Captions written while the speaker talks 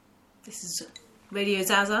This is Radio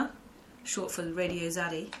Zaza, short for Radio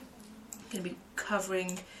Zaddy. Going to be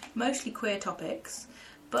covering mostly queer topics,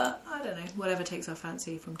 but I don't know, whatever takes our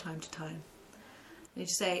fancy from time to time. I need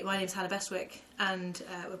to say, my name's Hannah Bestwick, and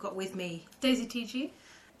we've got with me Daisy TG.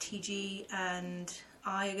 TG and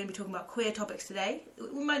I are going to be talking about queer topics today.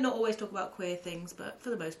 We might not always talk about queer things, but for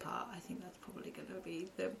the most part, I think that's probably going to be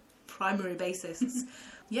the primary basis.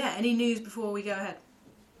 Yeah, any news before we go ahead?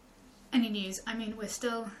 Any news? I mean, we're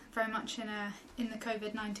still very much in the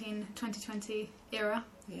COVID-19 2020 era.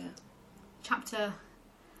 Yeah. Chapter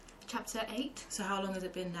 8. So how long has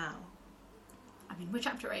it been now? I mean, we're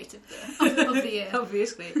chapter 8 of the year.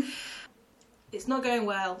 Obviously. It's not going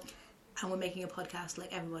well, and we're making a podcast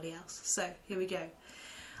like everybody else. So, here we go.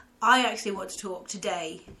 I actually want to talk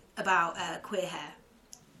today about queer hair.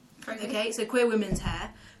 Okay, so queer women's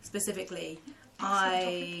hair, specifically.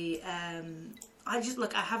 I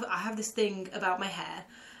have this thing about my hair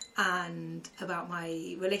and about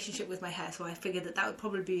my relationship with my hair, so I figured that would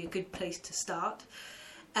probably be a good place to start.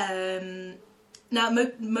 Now,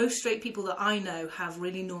 most straight people that I know have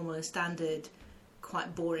really normal and standard,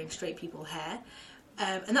 quite boring straight people hair.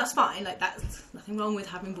 And that's fine, like that's nothing wrong with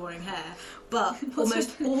having boring hair. But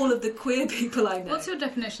almost all of the queer people I know... What's your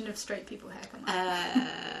definition of straight people hair? Come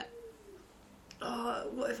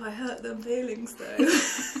on. What if I hurt them feelings though?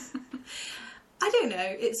 I don't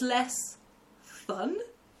know, it's less fun.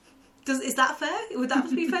 Is that fair? Would that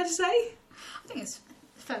be fair to say? I think it's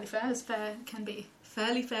fairly fair, as fair can be.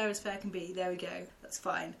 Fairly fair as fair can be, there we go, that's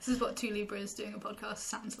fine. This is what two Libras doing a podcast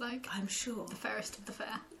sounds like. I'm sure. The fairest of the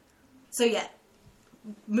fair. So yeah,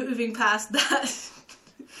 moving past that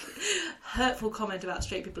hurtful comment about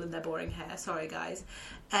straight people and their boring hair, sorry guys.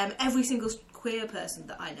 Every single queer person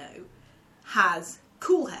that I know has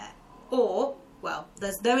cool hair. Or, well,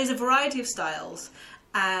 there is a variety of styles.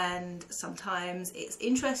 And sometimes it's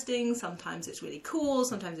interesting, sometimes it's really cool,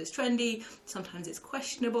 sometimes it's trendy, sometimes it's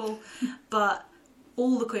questionable. But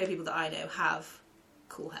all the queer people that I know have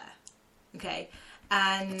cool hair. Okay?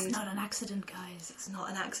 And it's not an accident, guys. It's not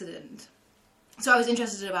an accident. So I was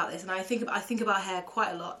interested about this, and I think about hair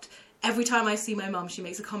quite a lot. Every time I see my mum, she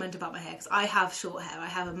makes a comment about my hair, because I have short hair. I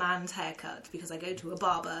have a man's haircut because I go to a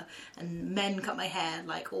barber, and men cut my hair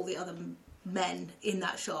like all the other men in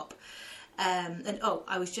that shop.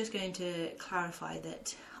 I was just going to clarify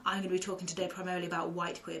that I'm going to be talking today primarily about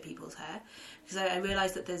white queer people's hair, because I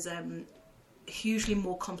realise that there's a hugely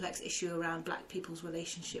more complex issue around black people's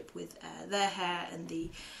relationship with their hair and the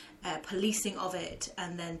policing of it,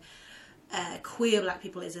 and then queer black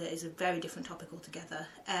people is a very different topic altogether.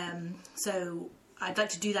 So I'd like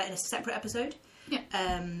to do that in a separate episode,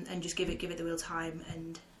 and just give it the real time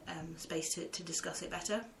and space to discuss it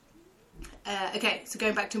better. Okay, so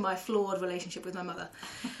going back to my flawed relationship with my mother.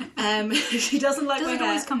 She doesn't like my hair. Does it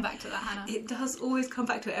always come back to that, Hannah? It does always come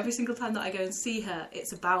back to it. Every single time that I go and see her,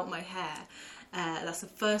 it's about my hair. That's the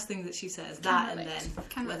first thing that she says. And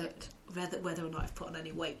then whether or not I've put on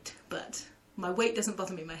any weight. But my weight doesn't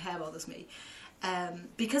bother me, my hair bothers me.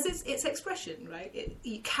 Because it's expression, right?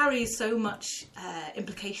 It carries so much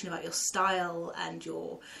implication about your style and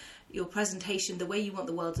your presentation, the way you want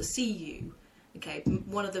the world to see you. Okay,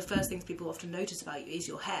 one of the first things people often notice about you is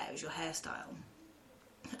your hair, is your hairstyle.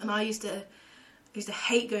 And I used to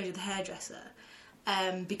hate going to the hairdresser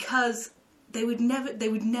because they would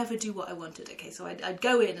never do what I wanted. Okay, so I'd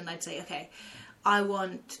go in and I'd say, okay, I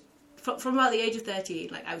want, from about the age of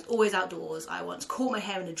 13, like I was always outdoors. I once caught my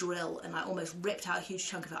hair in a drill and I almost ripped out a huge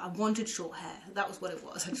chunk of it. I wanted short hair. That was what it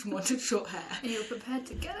was. I just wanted short hair. And you were prepared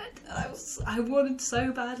to get it? I wanted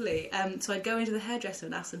so badly. So I'd go into the hairdresser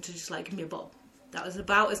and ask them to just like give me a bob. That was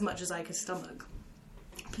about as much as I could stomach.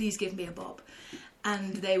 Please give me a bob.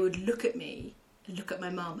 And they would look at me, look at my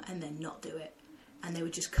mum, and then not do it. And they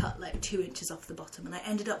would just cut like 2 inches off the bottom. And I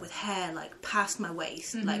ended up with hair like past my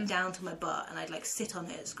waist, like down to my butt. And I'd like sit on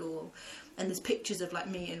it at school. And there's pictures of like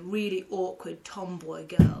me and really awkward tomboy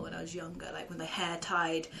girl when I was younger. Like with my hair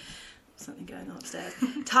tied, something going on upstairs,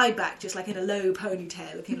 tied back just like in a low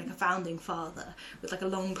ponytail, looking like a founding father with like a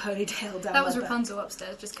long ponytail down. That was Rapunzel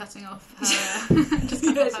upstairs, just cutting off her, her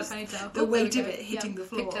ponytail. The weight of it hitting the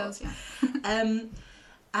floor. Pigtails, yeah.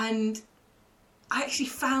 And I actually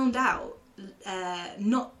found out,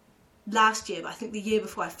 not last year, but I think the year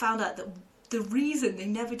before, I found out that the reason they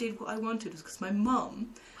never did what I wanted was because my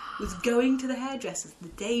mum was going to the hairdressers the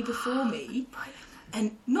day before me,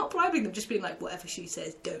 and not bribing them, just being like, whatever she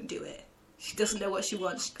says, don't do it. She doesn't know what she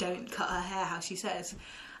wants, don't cut her hair how she says.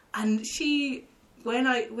 And when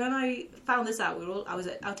I found this out, I was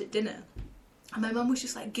out at dinner, And my mum was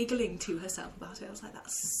just like giggling to herself about it. I was like,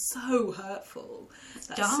 that's so hurtful. It's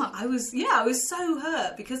dark. I was so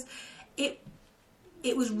hurt because it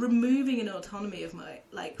was removing an autonomy of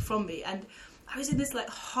from me, and I was in this like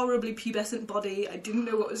horribly pubescent body. I didn't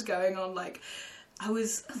know what was going on. Like, I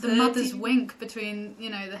was 30. The mother's wink between,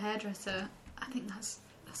 the hairdresser. I think that's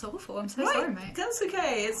awful. I'm so sorry, mate. That's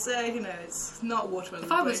okay. It's it's not watermelon.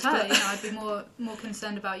 If I was her, I'd be more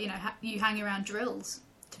concerned about you hanging around drills,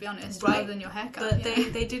 to be honest, rather than your haircut. But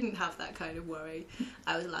they didn't have that kind of worry.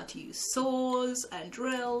 I was allowed to use saws and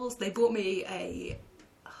drills. They bought me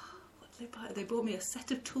they bought me a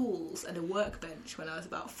set of tools and a workbench when I was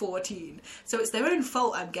about 14. So it's their own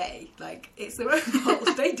fault I'm gay. Like, it's their own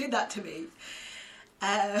fault. They did that to me.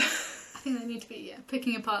 I think they need to be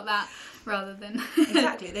picking apart that rather than...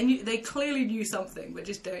 Exactly. They clearly knew something, but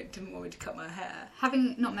just didn't want me to cut my hair.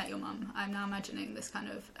 Having not met your mum, I'm now imagining this kind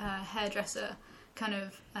of hairdresser kind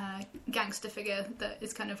of gangster figure that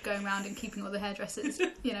is kind of going around and keeping all the hairdressers,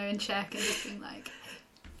 in check and just being like...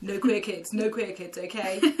 No queer kids,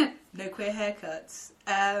 okay? No queer haircuts.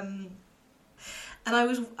 And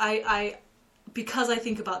I because I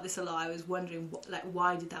think about this a lot, I was wondering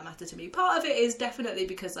why did that matter to me? Part of it is definitely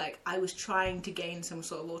because I was trying to gain some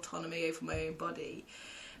sort of autonomy over my own body,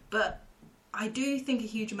 but I do think a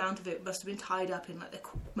huge amount of it must have been tied up in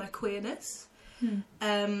my queerness.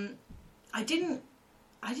 I didn't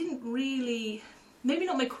really, maybe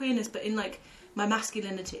not my queerness, but in my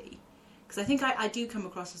masculinity. Because I think I do come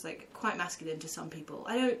across as quite masculine to some people.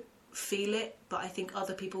 I don't feel it, but I think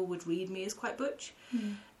other people would read me as quite butch.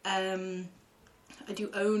 I do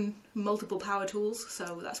own multiple power tools,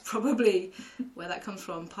 so that's probably where that comes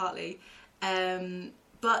from, partly.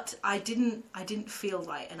 But I didn't feel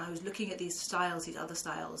right, and I was looking at these other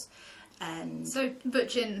styles, and so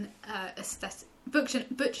butch in aesthetic,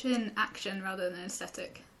 butch in action rather than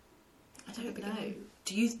aesthetic. I don't know.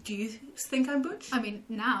 Do you think I'm butch? I mean,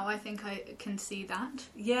 now I think I can see that.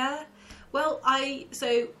 Yeah. Well,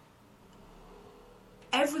 so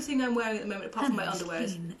everything I'm wearing at the moment, apart from my underwear,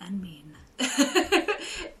 is and mean.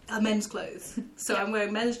 are men's clothes. So I'm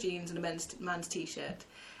wearing men's jeans and a man's t-shirt.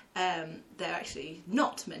 They're actually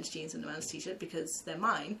not men's jeans and a man's t-shirt because they're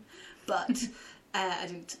mine, but I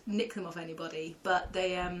didn't nick them off anybody. But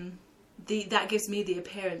that gives me the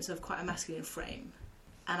appearance of quite a masculine frame.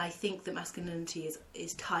 And I think that masculinity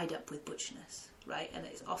is tied up with butchness, right? And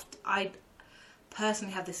it's often, I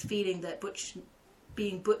personally have this feeling that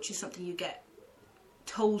being butch is something you get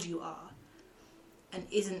told you are, and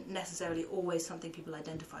isn't necessarily always something people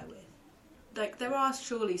identify with. There are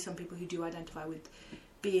surely some people who do identify with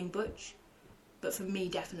being butch, but for me,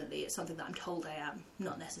 definitely, it's something that I'm told I am,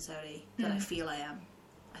 not necessarily that I feel I am.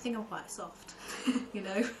 I think I'm quite soft,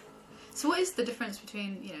 So what is the difference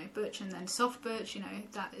between, butch and then soft butch?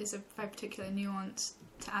 That is a very particular nuance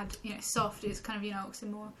to add. Soft is kind of,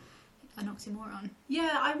 an oxymoron.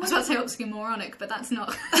 Yeah, I was about to say oxymoronic, but that's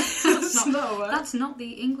not. That's not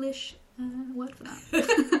the English word for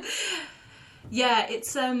that. Yeah,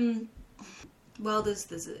 it's well,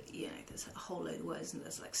 there's a whole load of words, and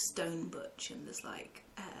there's stone butch, and there's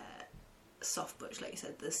soft butch, like you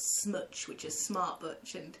said. There's smutch, which is smart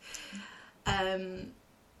butch, and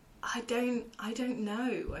I don't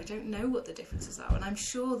know. I don't know what the differences are, and I'm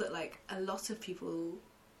sure that a lot of people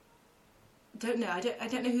don't know. I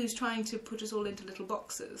don't know who's trying to put us all into little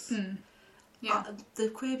boxes. Yeah. The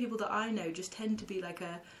queer people that I know just tend to be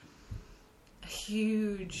a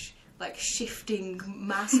huge shifting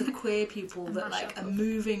mass of queer people that are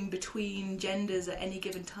moving between genders at any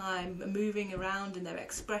given time, moving around in their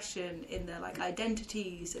expression, in their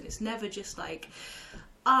identities, and it's never just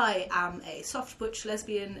I am a soft butch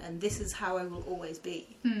lesbian and this is how I will always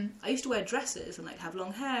be. I used to wear dresses and have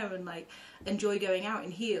long hair and enjoy going out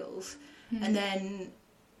in heels, and then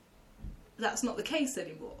that's not the case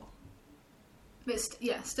anymore. But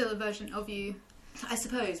still a version of you. I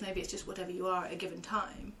suppose maybe it's just whatever you are at a given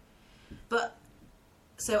time. But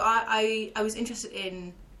so I was interested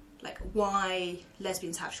in why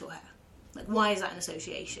lesbians have short hair. Why is that an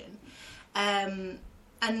association?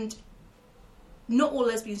 And not all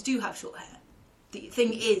lesbians do have short hair. The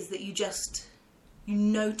thing is that you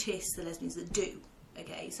notice the lesbians that do.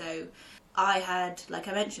 Okay, so I had, like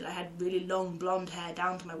I mentioned, I had really long blonde hair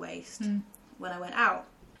down to my waist when I went out.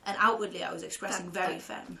 And outwardly I was expressing very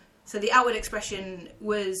femme. So the outward expression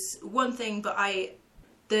was one thing, but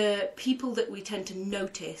the people that we tend to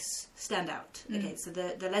notice stand out. Okay, so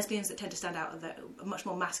the lesbians that tend to stand out are much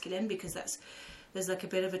more masculine, because there's a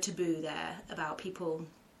bit of a taboo there about people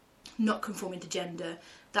not conforming to gender.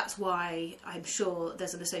 That's why I'm sure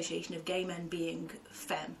there's an association of gay men being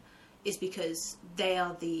femme is because they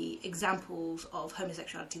are the examples of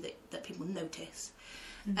homosexuality that people notice.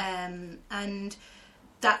 And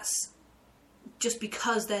that's just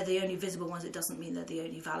because they're the only visible ones, it doesn't mean they're the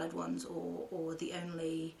only valid ones or the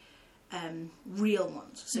only real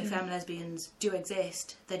ones. So femme lesbians do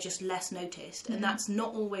exist, they're just less noticed, and that's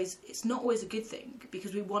not always a good thing,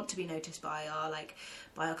 because we want to be noticed by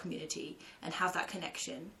our community and have that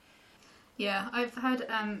connection. Yeah, I've had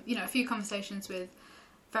a few conversations with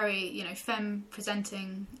very femme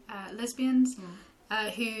presenting lesbians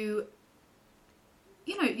who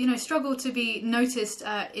struggle to be noticed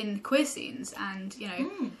in queer scenes, and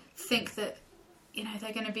think that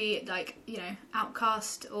they're going to be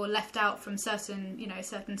outcast or left out from certain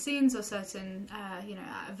scenes or certain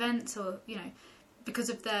events, or because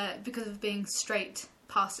of being straight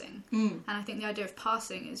passing. And I think the idea of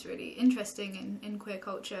passing is really interesting in queer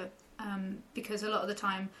culture, because a lot of the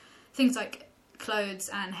time things like clothes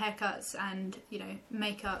and haircuts and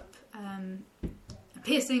makeup,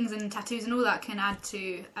 piercings and tattoos and all that can add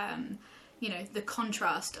to the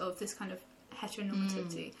contrast of this kind of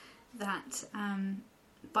heteronormativity that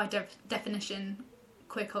by definition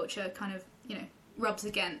queer culture kind of rubs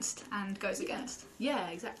against and goes against. Yeah,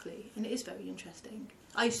 exactly. And it is very interesting.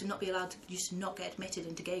 I used to not get admitted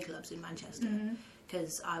into gay clubs in Manchester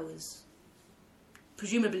because I was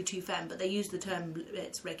presumably too femme, but they use the term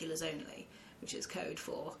it's regulars only, which is code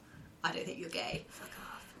for I don't think you're gay. Fuck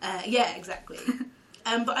off. Yeah, exactly.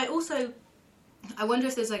 But I wonder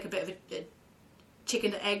if there's like a bit of a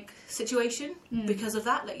chicken and egg situation because of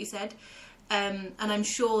that, like you said. And I'm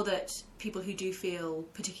sure that people who do feel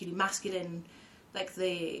particularly masculine,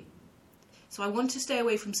 so I want to stay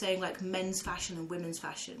away from saying like men's fashion and women's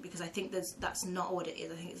fashion, because I think that's not what it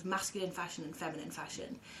is. I think it's masculine fashion and feminine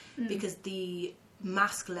fashion, because the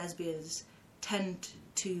mask lesbians tend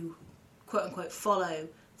to quote unquote follow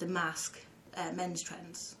the mask men's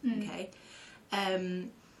trends. Okay.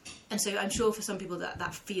 And so I'm sure for some people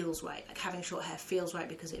that feels right, like having short hair feels right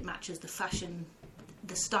because it matches the fashion,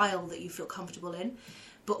 the style that you feel comfortable in.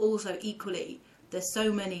 But also equally, there's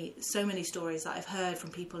so many stories that I've heard from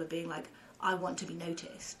people of being like, I want to be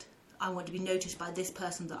noticed. I want to be noticed by this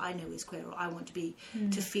person that I know is queer, or I want to be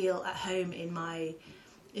to feel at home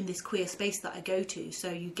in this queer space that I go to. So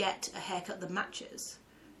you get a haircut that matches,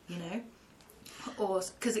 or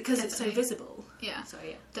because it's so visible. Yeah, so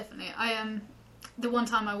yeah, definitely. The one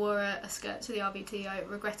time I wore a skirt to the RBT, I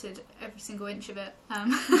regretted every single inch of it.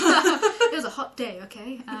 It was a hot day,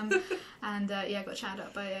 okay? I got chatted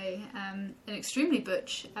up by an extremely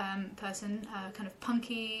butch person, kind of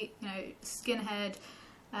punky, skinhead,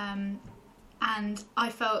 and I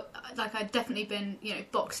felt like I'd definitely been,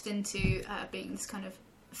 boxed into being this kind of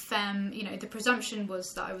femme. The presumption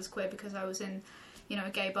was that I was queer because I was in, a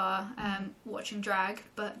gay bar watching drag,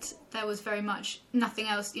 but there was very much nothing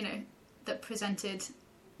else, that presented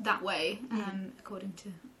that way, according to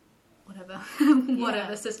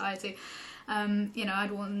whatever society.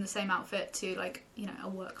 I'd worn the same outfit to a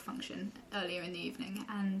work function earlier in the evening,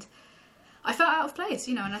 and I felt out of place,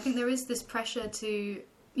 and I think there is this pressure to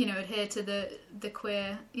adhere to the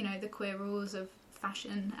queer the queer rules of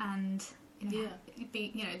fashion and be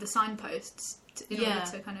the signposts in order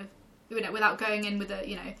to kind of without going in with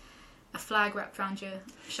a flag wrapped around your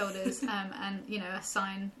shoulders and a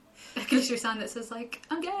sign. A glittery sign that says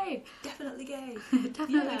I'm gay, definitely gay,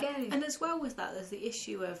 definitely gay. And as well with that, there's the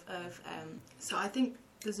issue of so I think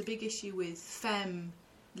there's a big issue with femme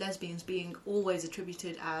lesbians being always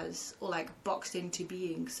attributed as or boxed into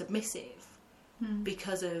being submissive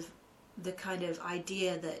because of the kind of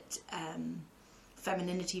idea that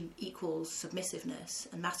femininity equals submissiveness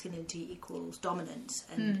and masculinity equals dominance,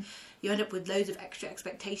 and you end up with loads of extra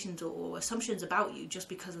expectations or assumptions about you just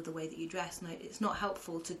because of the way that you dress. And it's not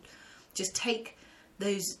helpful to just take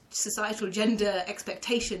those societal gender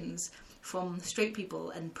expectations from straight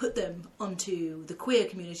people and put them onto the queer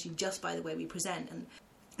community just by the way we present. And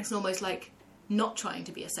it's almost like not trying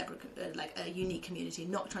to be a separate, a unique community,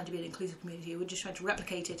 not trying to be an inclusive community. We're just trying to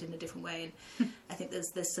replicate it in a different way. And I think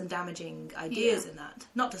there's some damaging ideas in that.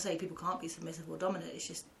 Not to say people can't be submissive or dominant. It's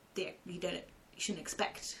just you shouldn't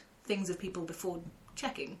expect things of people before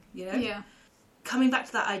checking. Yeah. Coming back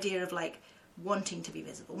to that idea of wanting to be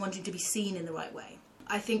visible, wanting to be seen in the right way.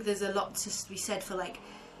 I think there's a lot to be said for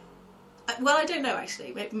well, I don't know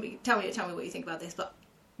actually. Tell me what you think about this. But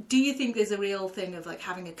do you think there's a real thing of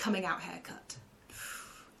having a coming out haircut?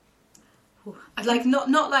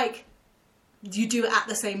 Not you do it at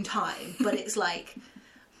the same time, but it's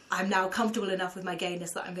I'm now comfortable enough with my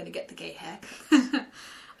gayness that I'm going to get the gay haircut.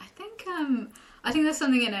 I think there's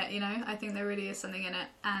something in it, I think there really is something in it,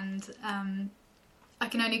 and I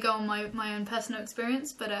can only go on my own personal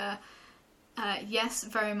experience, but yes,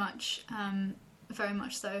 very much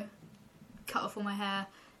so. Cut off all my hair,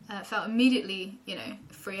 felt immediately,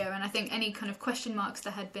 freer. And I think any kind of question marks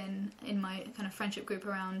that had been in my kind of friendship group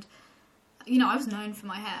around, I was known for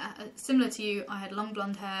my hair. Similar to you, I had long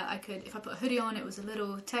blonde hair. If I put a hoodie on, it was a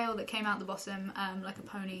little tail that came out the bottom, like a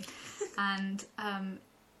pony. And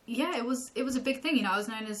it was a big thing. I was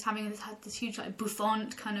known as having this huge like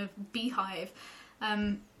bouffant kind of beehive,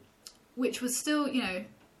 which was still,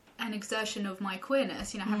 an exertion of my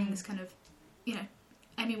queerness. Having this kind of,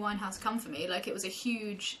 Amy Winehouse come for me. Like, it was a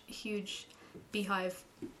huge, huge beehive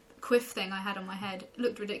quiff thing I had on my head. It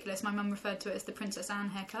looked ridiculous. My mum referred to it as the Princess Anne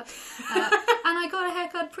haircut. And I got a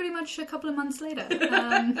haircut pretty much a couple of months later.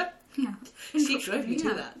 She drove me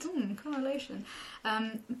to that. Correlation.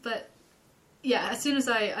 But yeah, as soon as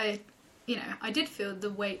I did feel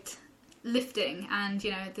the weight lifting and,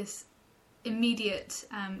 this immediate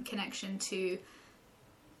connection to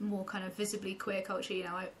more kind of visibly queer culture.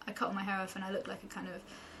 I cut all my hair off and I looked like a kind of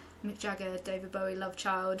Mick Jagger, David Bowie love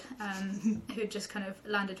child who just kind of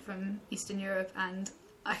landed from Eastern Europe. And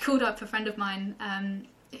I called up a friend of mine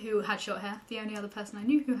who had short hair, the only other person I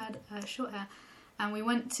knew who had short hair, and we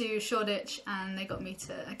went to Shoreditch and they got me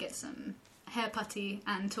to get some hair putty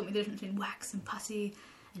and taught me the difference between wax and putty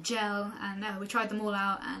and gel, and we tried them all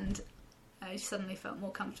out, and I suddenly felt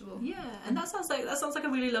more comfortable. Yeah, and that sounds like a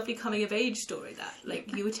really lovely coming of age story. That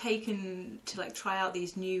like you were taken to like try out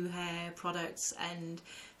these new hair products and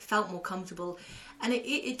felt more comfortable, and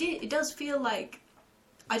it does feel like,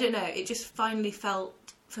 I don't know, it just finally felt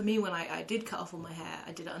for me when I did cut off all my hair.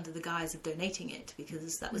 I did it under the guise of donating it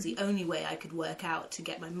because that was the only way I could work out to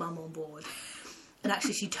get my mum on board. And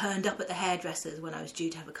actually, she turned up at the hairdresser's when I was due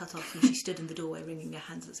to have a cut off, and she stood in the doorway wringing her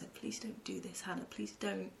hands and said, "Please don't do this, Hannah. Please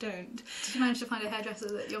don't." Did you manage to find a hairdresser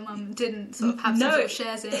that your mum didn't sort of have some sort of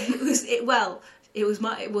shares in? It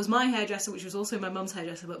was my hairdresser, which was also my mum's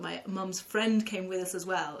hairdresser, but my mum's friend came with us as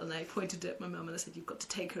well. And I pointed at my mum and I said, "You've got to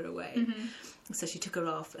take her away." Mm-hmm. So she took her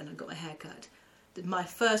off, and I got my hair cut. My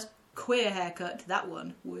first queer haircut, that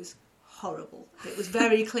one, was horrible. It was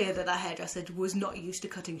very clear that hairdresser was not used to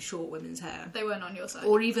cutting short women's hair. They weren't on your side.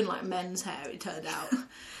 Or even like men's hair, it turned out.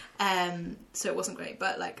 So it wasn't great,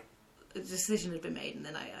 but like a decision had been made, and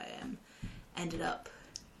then I ended up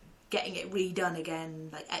getting it redone again,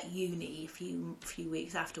 like at uni a few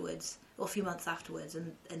weeks afterwards, or a few months afterwards,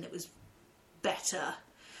 and it was better.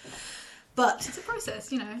 But it's a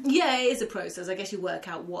process, Yeah, it is a process. I guess you work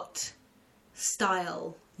out what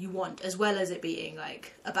style you want, as well as it being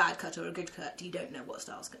like a bad cut or a good cut. You don't know what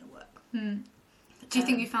style's going to work. Do you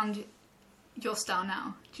think you found your style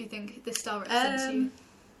now? Do you think this style represents you?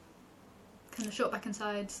 Kind of short back and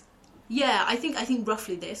sides. Yeah, I think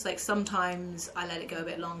roughly this. Like sometimes I let it go a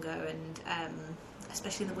bit longer, and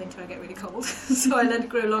especially in the winter I get really cold, so I let it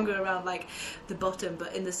grow longer around like the bottom.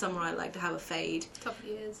 But in the summer I like to have a fade. Top of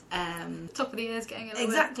the ears. Top of the ears getting a little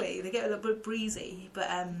exactly. They get a little bit breezy, but.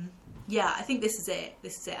 Yeah, I think this is it.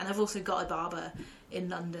 And I've also got a barber in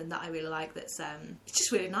London that I really like. That's it's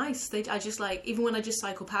just really nice. I just like, even when I just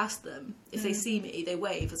cycle past them, if they see me, they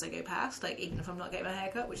wave as I go past. Like even if I'm not getting my hair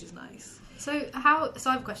cut, which is nice. So I have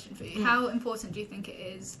a question for you. How important do you think it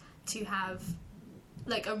is to have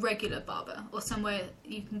like a regular barber, or somewhere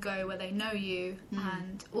you can go where they know you,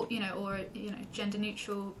 and or gender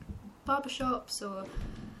neutral barbershops,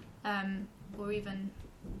 or even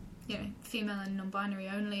female and non-binary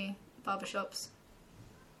only barbershops?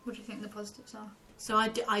 What do you think the positives are? So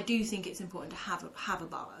I do think it's important to have a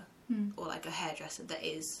barber or like a hairdresser that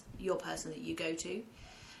is your person that you go to.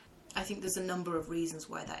 I think there's a number of reasons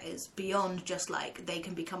why that is, beyond just like they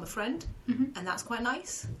can become a friend, and that's quite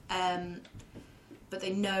nice. But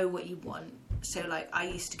they know what you want. So like I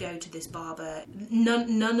used to go to this barber.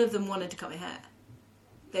 None of them wanted to cut my hair.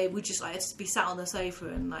 They would just like be sat on the sofa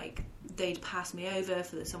and like they'd pass me over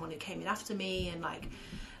for someone who came in after me, and like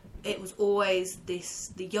it was always the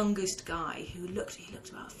youngest guy he looked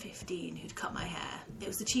about 15 who'd cut my hair. It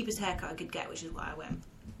was the cheapest haircut I could get, which is why I went,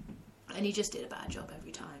 and he just did a bad job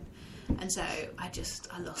every time, and so I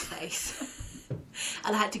lost faith.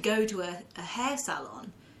 And I had to go to a hair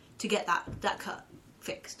salon to get that cut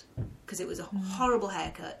fixed, because it was a horrible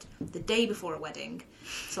haircut the day before a wedding.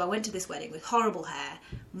 So I went to this wedding with horrible hair,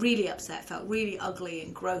 really upset, felt really ugly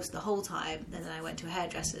and gross the whole time. And then I went to a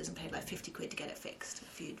hairdresser's and paid like 50 quid to get it fixed a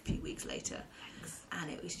few weeks later. And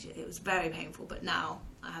it was very painful. But now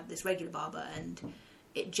I have this regular barber, and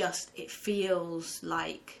it feels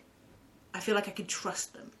like I feel like I can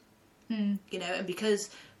trust them. And because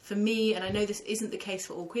for me, and I know this isn't the case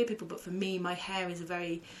for all queer people, but for me, my hair is a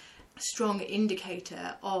very strong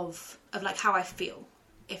indicator of like how I feel.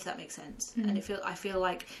 if that makes sense. And I feel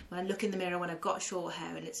like when I look in the mirror when I've got short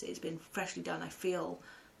hair and it's been freshly done, I feel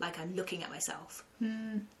like I'm looking at myself.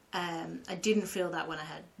 I didn't feel that when I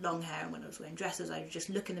had long hair and when I was wearing dresses. I would just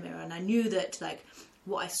look in the mirror and I knew that like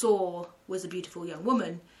what I saw was a beautiful young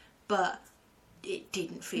woman, but it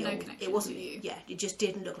didn't feel, it wasn't you. Yeah, it just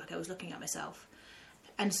didn't look like I was looking at myself.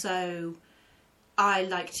 And so I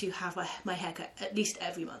like to have my haircut at least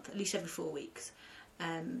every month, at least every 4 weeks,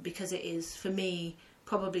 because it is, for me,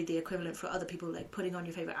 probably the equivalent for other people, like putting on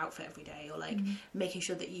your favourite outfit every day, or like making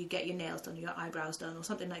sure that you get your nails done, your eyebrows done, or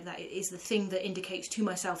something like that. It is the thing that indicates to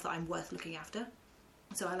myself that I'm worth looking after.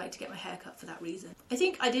 So I like to get my hair cut for that reason. I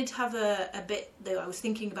think I did have a bit, though, I was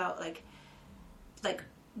thinking about like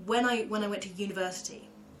when I went to university,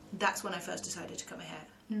 that's when I first decided to cut my hair.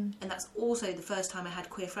 And that's also the first time I had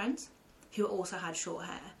queer friends who also had short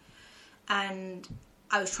hair. And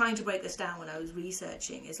I was trying to break this down when I was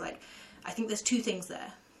researching, is like, I think there's two things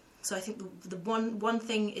there. So I think the one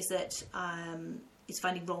thing is that is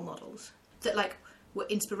finding role models that like were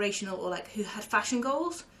inspirational, or like who had fashion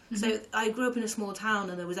goals. So I grew up in a small town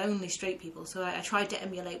and there was only straight people, so I tried to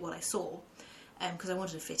emulate what I saw, because I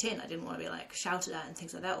wanted to fit in. I didn't want to be like shouted at and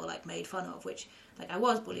things like that, or like made fun of, which like I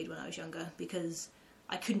was bullied when I was younger because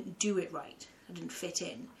I couldn't do it right. I didn't fit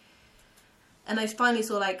in. And I finally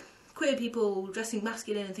saw like queer people dressing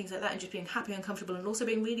masculine and things like that and just being happy and comfortable and also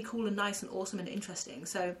being really cool and nice and awesome and interesting.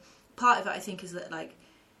 So part of it, I think, is that like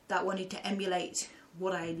that wanted to emulate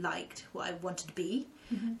what I liked, what I wanted to be.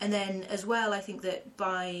 And then as well, I think that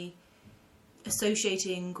by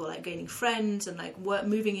associating or like gaining friends and like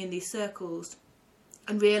moving in these circles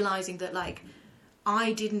and realising that like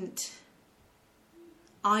I didn't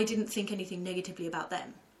think anything negatively about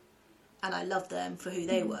them, and I loved them for who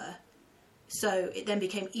they were. So it then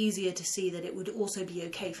became easier to see that it would also be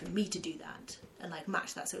okay for me to do that and like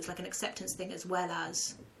match that. So it's like an acceptance thing as well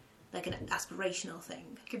as like an aspirational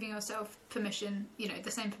thing. Giving yourself permission,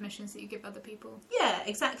 the same permissions that you give other people. Yeah,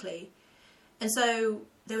 exactly. And so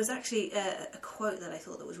there was actually a quote that I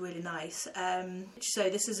thought that was really nice. So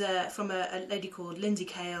this is from a lady called Lindsay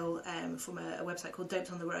Kale, from a website called Dopes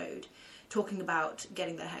on the Road, talking about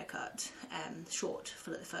getting their hair cut short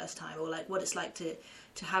for the first time, or like what it's like to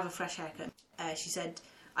have a fresh haircut. She said,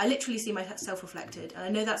 "I literally see myself reflected, and I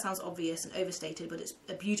know that sounds obvious and overstated, but it's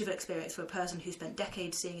a beautiful experience for a person who spent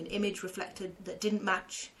decades seeing an image reflected that didn't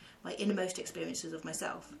match my innermost experiences of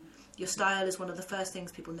myself. Your style is one of the first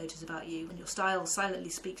things people notice about you, and your style silently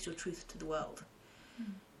speaks your truth to the world."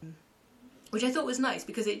 Which I thought was nice,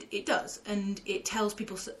 because it does, and it tells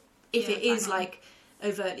people, if it is like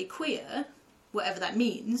overtly queer, whatever that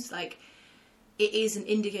means, like it is an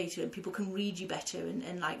indicator and people can read you better,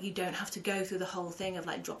 and like you don't have to go through the whole thing of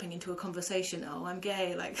like dropping into a conversation, oh I'm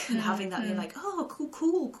gay, like and having that being like, oh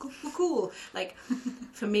cool. Like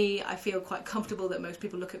for me, I feel quite comfortable that most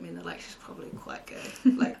people look at me and they're like, she's probably quite gay,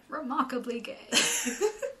 like remarkably gay.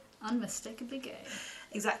 Unmistakably gay.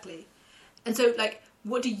 Exactly. And so like,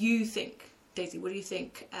 what do you think, Daisy, what do you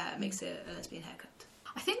think makes a lesbian haircut?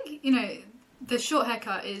 I think the short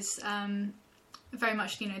haircut is very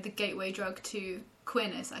much, the gateway drug to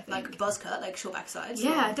queerness, I think. Like a buzz cut, like short back sides?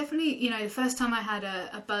 Yeah, definitely. The first time I had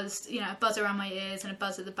a buzz around my ears and a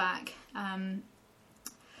buzz at the back, I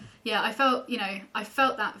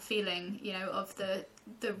felt that feeling, of the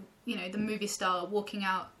movie star walking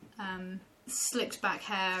out, slicked back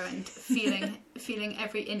hair and feeling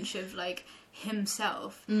every inch of like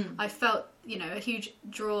himself. I felt a huge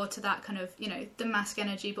draw to that kind of the mask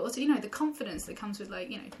energy, but also the confidence that comes with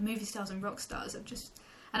like movie stars and rock stars.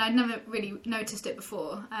 And I'd never really noticed it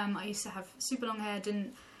before. I used to have super long hair,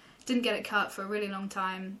 didn't get it cut for a really long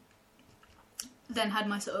time, then had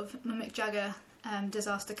my sort of Mick Jagger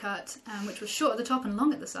disaster cut, which was short at the top and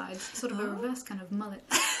long at the sides, sort of a reverse kind of mullet.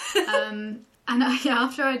 And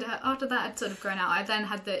after that I'd sort of grown out, I then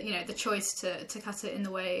had the choice to cut it in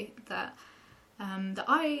the way that that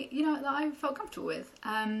I felt comfortable with.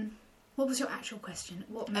 What was your actual question?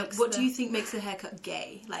 What do you think makes a haircut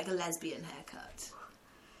gay, like a lesbian haircut?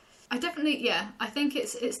 I think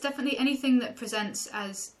it's definitely anything that presents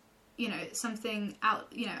as something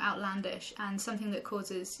outlandish, and something that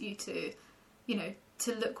causes you to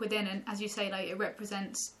to look within, and as you say, like it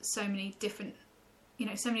represents so many different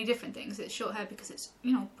things. It's short hair because it's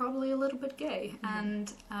probably a little bit gay,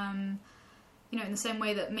 and in the same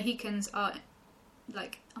way that Mohicans are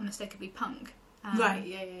like unmistakably punk, right?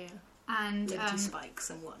 Yeah. And Liberty spikes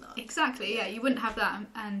and whatnot. Exactly. Yeah, you wouldn't have that,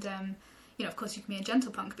 and of course you can be a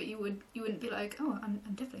gentle punk, but you wouldn't be like, oh, I'm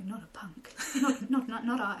definitely not a punk.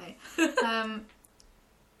 not I.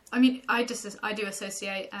 I mean, I do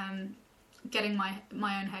associate getting my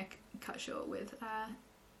own hair cut short with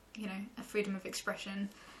you know, a freedom of expression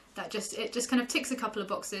that just kind of ticks a couple of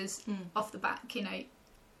boxes off the back, you know,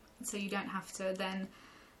 so you don't have to then,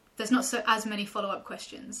 there's not as many follow-up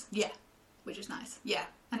questions. Yeah. Which is nice. Yeah.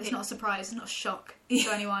 And it's not a surprise, it's not a shock to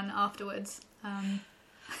anyone afterwards.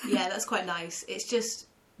 Yeah, that's quite nice. It's just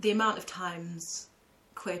the amount of times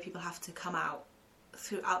queer people have to come out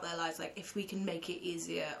throughout their lives, like if we can make it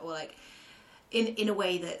easier, or like in a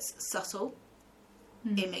way that's subtle,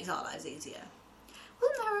 it makes our lives easier.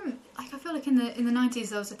 Wasn't there like, I feel like in the 90s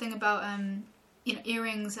there was a thing about you know,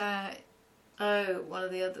 earrings one or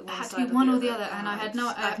the other. Had to be one or the other, and I had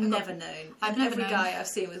no. I've never known. Every known. guy I've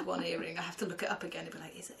seen with one earring, I have to look it up again and be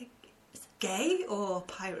like, is it gay or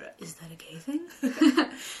pirate? Is that a gay thing?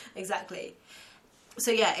 Exactly. So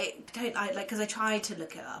yeah, because I tried to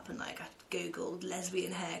look it up and like I googled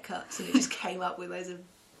lesbian haircuts and it just came up with loads of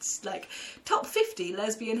like top 50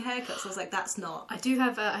 lesbian haircuts. I was like, that's not. I do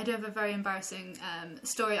have a very embarrassing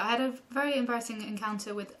story. I had a very embarrassing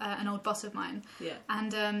encounter with an old boss of mine. Yeah.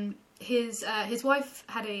 And his wife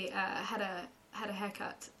had a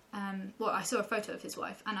haircut. Well, I saw a photo of his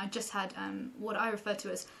wife, and I just had what I refer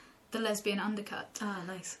to as the lesbian undercut. Ah,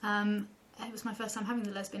 nice. It was my first time having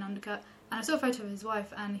the lesbian undercut, and I saw a photo of his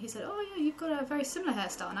wife, and he said, "Oh yeah, you've got a very similar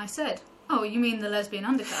hairstyle." And I said, "Oh, you mean the lesbian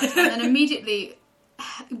undercut?" And then immediately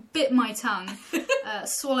bit my tongue,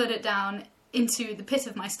 swallowed it down into the pit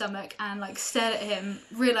of my stomach, and like stared at him,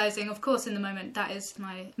 realizing, of course, in the moment that is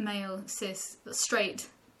my male, cis, straight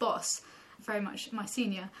boss, very much my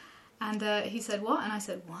senior. And he said, "What?" And I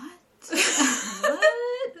said, "What?" What?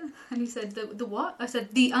 And he said, the what? I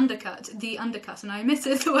said, the undercut, and I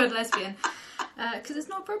omitted the word lesbian because it's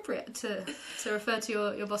not appropriate to refer to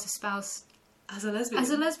your boss's spouse as a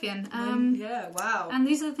lesbian. Yeah, wow. And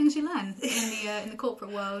these are the things you learn in the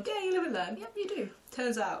corporate world. Yeah, you live and learn. Yep, you do.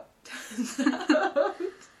 Turns out.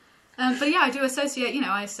 But yeah, I do associate.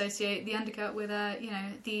 I associate the undercut with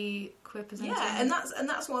the queer presenting. Yeah, and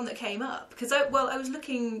that's one that came up because I was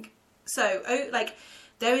looking. So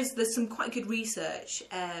there's some quite good research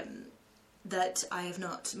that I have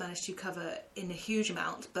not managed to cover in a huge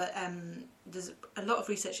amount, but there's a lot of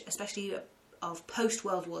research, especially of post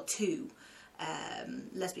World War II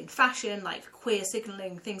lesbian fashion, like queer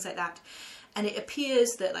signalling, things like that, and it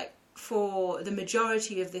appears that like for the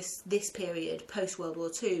majority of this period post World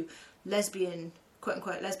War II, lesbian, quote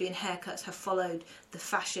unquote, lesbian haircuts have followed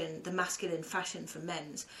the masculine fashion for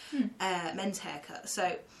men's haircut.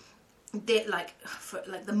 So the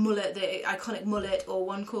mullet, the iconic mullet, or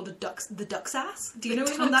one called the duck's ass. Do you know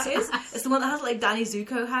which one that is? It's the one that has like Danny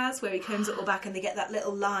Zuko has, where he combs it all back and they get that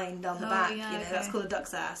little line down the back. Yeah, okay. That's called a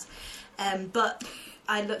duck's ass. But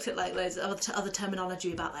I looked at like loads of other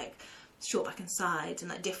terminology about like short back and sides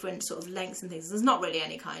and like different sort of lengths and things. There's not really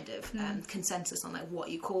any kind of consensus on like what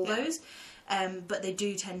you call those, but they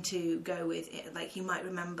do tend to go with it. Like you might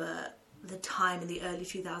remember the time in the early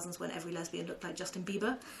 2000s when every lesbian looked like Justin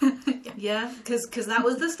Bieber. Yeah, because that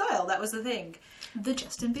was the style, that was the thing. The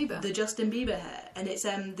Justin Bieber hair. And it's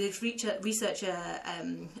the researcher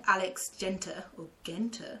Alex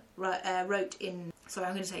Genter wrote in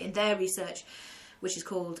their research, which is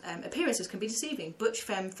called Appearances Can Be Deceiving, Butch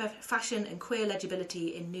Femme Fashion and Queer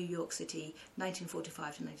Legibility in New York City,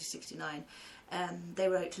 1945 to 1969. They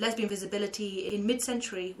wrote, lesbian visibility in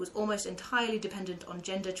mid-century was almost entirely dependent on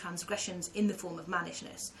gender transgressions in the form of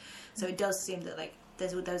mannishness. So it does seem that like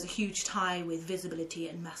there's a huge tie with visibility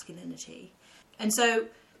and masculinity. And so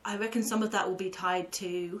I reckon some of that will be tied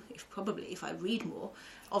to, if I read more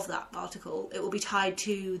of that article, it will be tied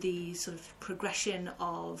to the sort of progression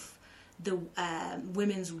of the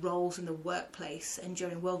women's roles in the workplace. And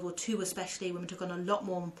during World War II especially, women took on a lot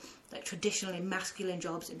more like traditionally masculine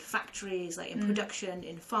jobs in factories, like in production,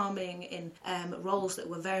 in farming, in roles that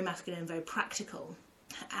were very masculine and very practical,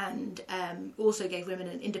 and also gave women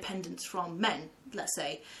an independence from men, let's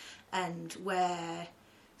say, and where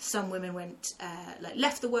some women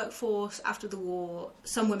left the workforce after the war,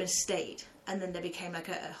 some women stayed, and then there became like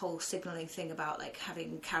a whole signalling thing about like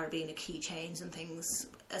having carabiner keychains and things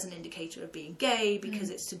as an indicator of being gay, because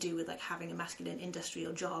it's to do with like having a masculine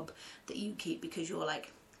industrial job that you keep because you're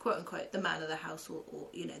like, quote unquote, the man of the house, or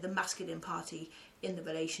the masculine party in the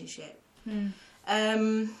relationship.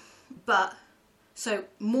 But so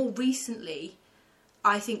more recently,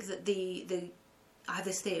 I think that I have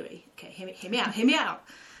this theory. Okay, hear me out.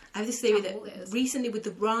 I have this theory that recently, with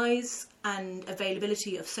the rise and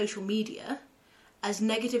availability of social media, as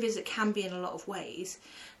negative as it can be in a lot of ways,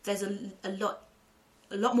 there's a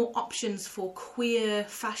lot more options for queer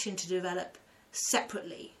fashion to develop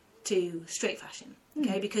separately to straight fashion.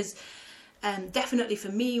 Okay, because definitely for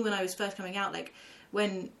me, when I was first coming out, like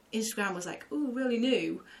when Instagram was like really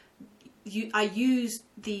new, I used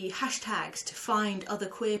the hashtags to find other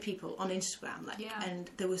queer people on Instagram, and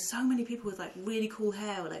there were so many people with like really cool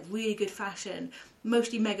hair, or like really good fashion,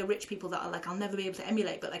 mostly mega rich people that are like I'll never be able to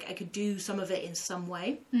emulate, but like I could do some of it in some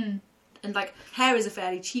way. And like hair is a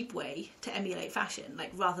fairly cheap way to emulate fashion,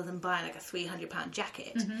 like rather than buying like a £300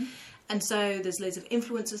 jacket. And so there's loads of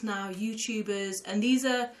influencers now, YouTubers, and these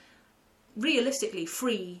are realistically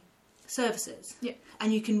free services.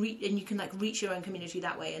 And you can like reach your own community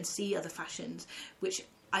that way and see other fashions, which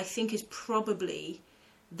I think is probably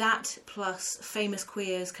that plus famous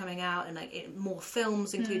queers coming out and like more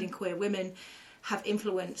films including queer women have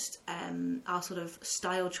influenced our sort of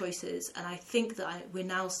style choices. And I think that we're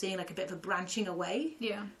now seeing like a bit of a branching away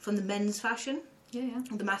from the men's fashion,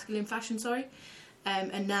 or the masculine fashion, sorry.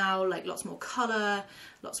 And now like lots more colour,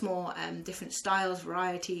 lots more different styles,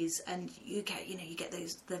 varieties, and you get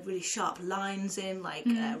the really sharp lines in, like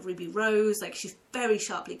Ruby Rose, like she's very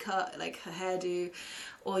sharply cut, like her hairdo.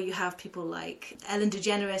 Or you have people like Ellen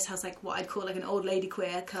DeGeneres has like what I'd call like an old lady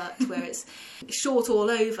queer cut, where it's short all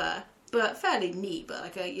over, but fairly neat, but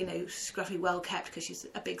like scruffy, well kept because she's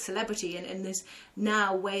a big celebrity. And there's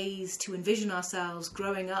now ways to envision ourselves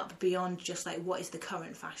growing up beyond just like what is the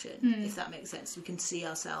current fashion, if that makes sense. We can see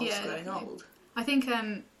ourselves growing old. I think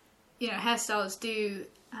hairstyles do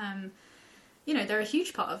they're a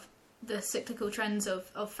huge part of the cyclical trends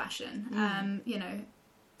of fashion.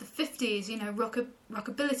 The 50s,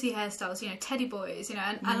 rockability hairstyles, teddy boys,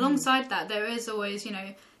 and alongside that there is always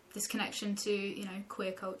this connection to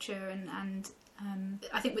queer culture and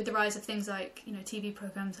I think with the rise of things like TV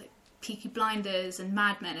programs like Peaky Blinders and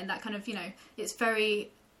Mad Men and that kind of it's a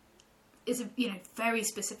very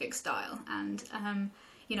specific style. And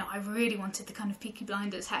I really wanted the kind of Peaky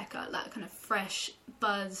Blinders haircut, that kind of fresh,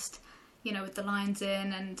 buzzed, with the lines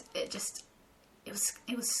in, and it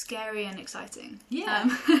was scary and exciting.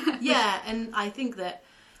 And I think that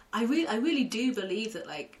I really do believe that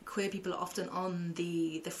like queer people are often on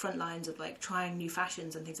the front lines of like trying new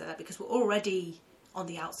fashions and things like that, because we're already on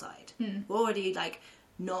the outside. We're already like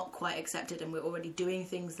not quite accepted, and we're already doing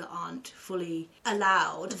things that aren't fully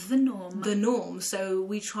allowed. The norm. So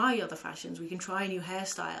we try other fashions, we can try new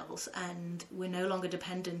hairstyles, and we're no longer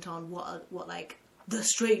dependent on what like the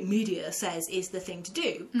straight media says is the thing to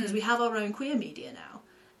do, because we have our own queer media now.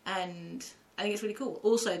 And I think it's really cool.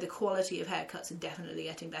 Also, the quality of haircuts are definitely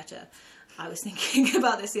getting better. I was thinking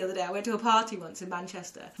about this the other day. I went to a party once in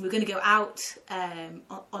Manchester. We were going to go out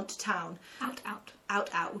onto town. Out.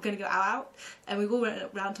 We're going to go out. And we all went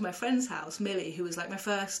round to my friend's house, Millie, who was like my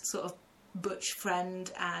first sort of butch friend.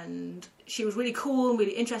 And she was really cool and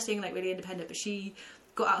really interesting, like really independent. But she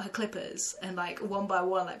got out her clippers, and like one by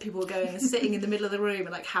one, like people were going and sitting in the middle of the room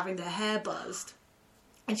and like having their hair buzzed.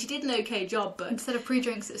 And she did an okay job, but instead of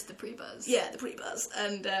pre-drinks, it's the pre-buzz. Yeah, the pre-buzz.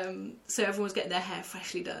 And so everyone was getting their hair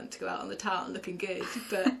freshly done to go out on the town looking good.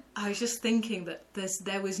 But I was just thinking that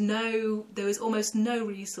there was almost no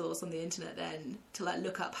resource on the internet then to like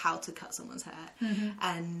look up how to cut someone's hair.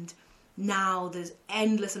 And now there's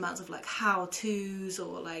endless amounts of like how-tos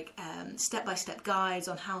or like step-by-step guides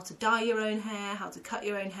on how to dye your own hair, how to cut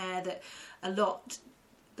your own hair. That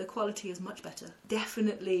the quality is much better.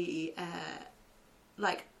 Definitely.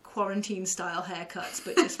 Like quarantine style haircuts,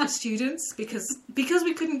 but just for students, because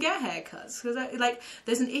we couldn't get haircuts. Because like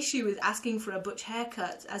there's an issue with asking for a butch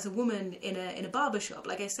haircut as a woman in a barbershop.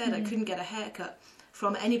 Like I said, I couldn't get a haircut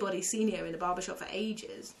from anybody senior in a barbershop for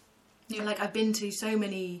ages. And like I've been to so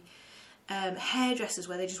many hairdressers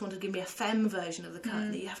where they just want to give me a femme version of the cut,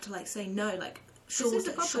 and you have to like say no, like shorter.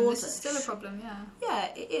 This is still a problem. Yeah,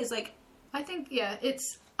 it is. Like I think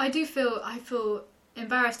I feel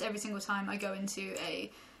embarrassed every single time I go into a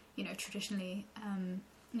traditionally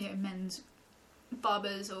men's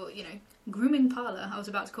barbers or grooming parlour. I was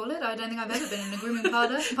about to call it. I don't think I've ever been in a grooming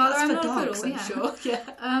parlour. That's I'm for dogs, I'm sure.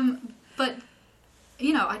 But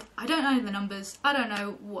I don't know the numbers. I don't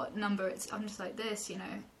know what number it's. I'm just like this, and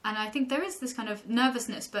I think there is this kind of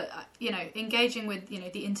nervousness, but engaging with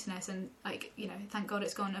the internet and like thank God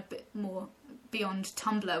it's gone a bit more beyond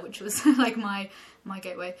Tumblr, which was like my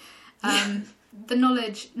gateway. The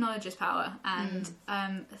knowledge is power, and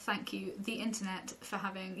thank you the internet for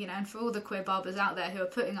having and for all the queer barbers out there who are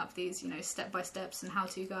putting up these step by steps and how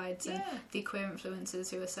to guides, and the queer influencers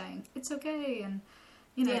who are saying it's okay, and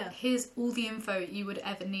here's all the info you would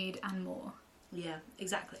ever need and more. Yeah,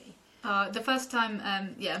 exactly. The first time,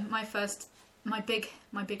 my big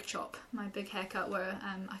chop, my big haircut, where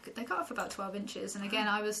they cut off about 12 inches, and again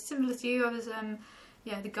I was similar to you. I was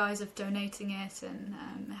the guise of donating it, and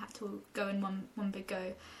I had to go in one big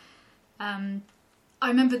go. I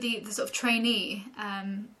remember the sort of trainee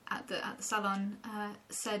at the salon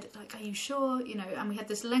said, like, are you sure? You know, and we had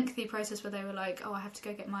this lengthy process where they were like, oh, I have to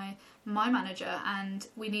go get my manager, and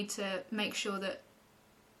we need to make sure that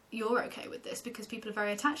you're okay with this because people are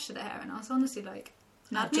very attached to their hair. And I was honestly like,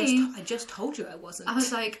 not me. I just told you I wasn't. I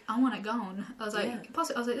was like, I want it gone. I was like, I was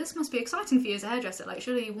like, this must be exciting for you as a hairdresser. Like,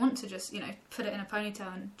 surely you want to just, you know, put it in a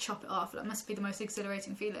ponytail and chop it off. That must be the most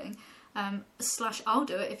exhilarating feeling. / I'll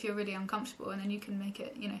do it if you're really uncomfortable, and then you can make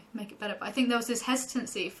it, you know, make it better. But I think there was this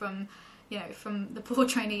hesitancy from the poor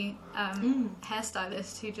trainee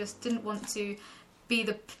hairstylist who just didn't want to be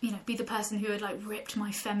the person who had like ripped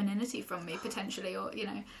my femininity from me potentially, or you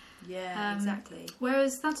know. Yeah, exactly.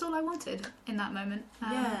 Whereas that's all I wanted in that moment.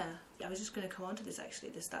 Yeah. I was just going to come on to this actually.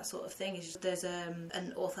 That sort of thing. There's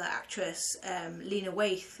an author actress, Lena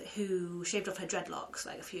Waithe, who shaved off her dreadlocks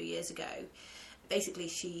like a few years ago. Basically,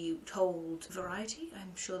 she told Variety,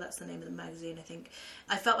 I'm sure that's the name of the magazine, I think,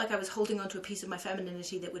 I felt like I was holding onto a piece of my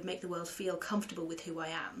femininity that would make the world feel comfortable with who I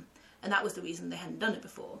am. And that was the reason they hadn't done it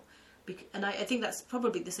before. And I think that's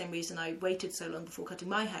probably the same reason I waited so long before cutting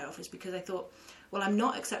my hair off, is because I thought, well, I'm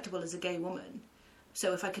not acceptable as a gay woman.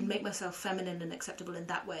 So if I can make myself feminine and acceptable in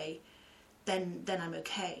that way, then I'm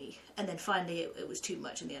okay. And then finally it was too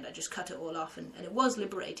much in the end. I just cut it all off, and it was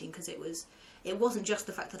liberating because it wasn't just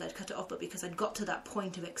the fact that I'd cut it off, but because I'd got to that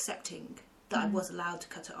point of accepting that I was allowed to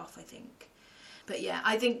cut it off, I think. But yeah,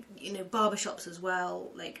 I think, you know, barbershops as well,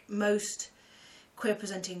 like most queer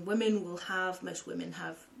presenting women most women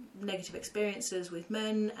have negative experiences with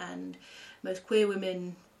men, and most queer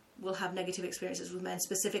women will have negative experiences with men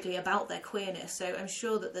specifically about their queerness. So I'm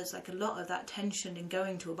sure that there's like a lot of that tension in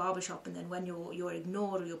going to a barbershop, and then when you're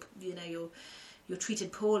ignored, or you're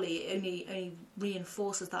treated poorly, it only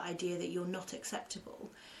reinforces that idea that you're not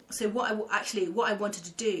acceptable. So what I wanted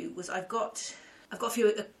to do was I've got a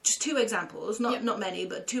few, just two examples, not many,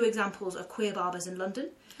 but two examples of queer barbers in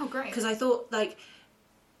London. Oh, great. Because I thought, like,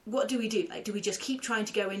 what do we do? Like, do we just keep trying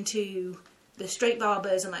to go into the straight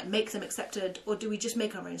barbers and like make them accepted, or do we just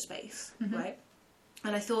make our own space, right?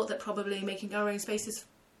 And I thought that probably making our own space is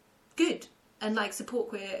good, and like support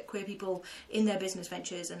queer people in their business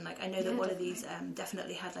ventures. And like I know that one of these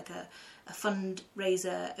definitely had like a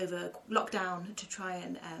fundraiser over lockdown to try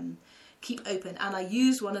and keep open, and I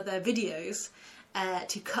used one of their videos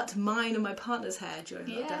to cut mine and my partner's hair during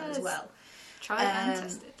lockdown as well. Try it and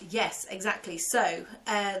test it. Yes, exactly. So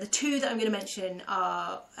the two that I'm going to mention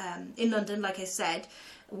are in London, like I said.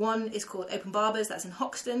 One is called Open Barbers, that's in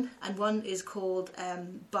Hoxton, and one is called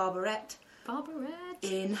Barbarette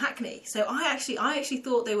in Hackney. So I actually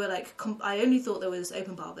thought they were like, I only thought there was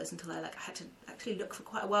Open Barbers until I had to actually look for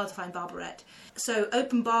quite a while to find Barbarette. So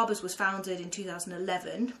Open Barbers was founded in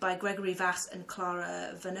 2011 by Gregory Vass and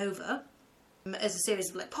Clara Vanova as a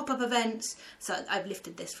series of like pop-up events. So I've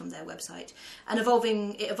lifted this from their website, and it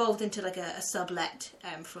evolved into like a sublet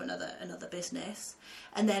for another business.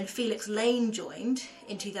 And then Felix Lane joined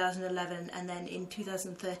in 2011, and then in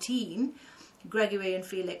 2013 Gregory and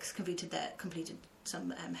Felix completed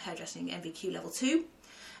some hairdressing NVQ level 2,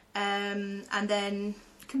 and then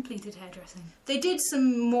completed hairdressing. They did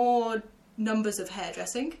some more numbers of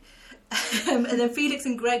hairdressing, and then Felix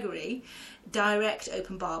and Gregory direct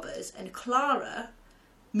Open Barbers, and Clara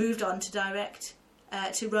moved on to direct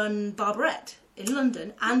to run Barbarette in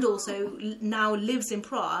London, and also now lives in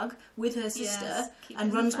Prague with her sister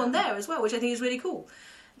and runs one there as well, which I think is really cool.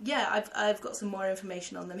 Yeah, I've got some more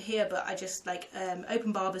information on them here, but I just like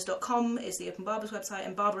openbarbers.com is the Open Barbers website,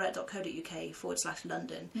 and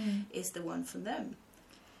barbarette.co.uk/London is the one from them.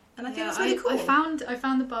 And I think that's really cool. I found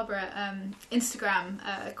the Barbarette Instagram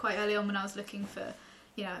quite early on when I was looking for,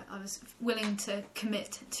 you know, I was willing to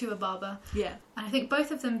commit to a barber. Yeah. And I think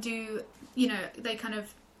both of them do, you know, they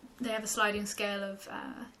have a sliding scale of,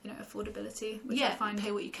 you know, affordability, which I find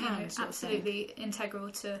pay what you can, absolutely integral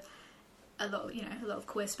to a lot of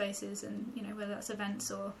queer spaces, and you know, whether that's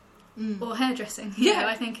events or hairdressing. You know,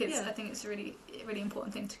 I think it's a really, really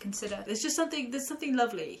important thing to consider. There's something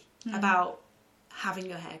lovely about having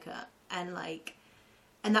your hair cut, and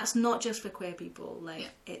that's not just for queer people.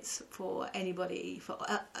 It's for anybody, for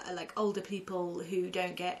like older people who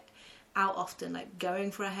don't get out often. Like going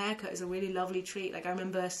for a haircut is a really lovely treat. Like I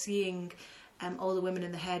remember seeing older women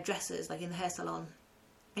in the hairdressers, like in the hair salon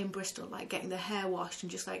in Bristol, like getting their hair washed,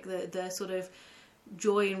 and just like the sort of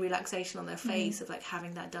joy and relaxation on their face of like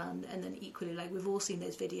having that done. And then equally, like we've all seen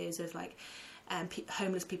those videos of like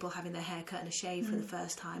homeless people having their hair cut and a shave for the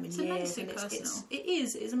first time in years, and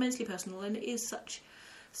it's immensely personal, and it is such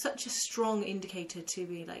a strong indicator to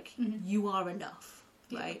be like you are enough,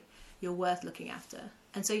 right? You're worth looking after.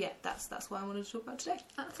 And so, yeah, that's what I wanted to talk about today.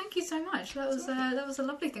 Thank you so much. That was a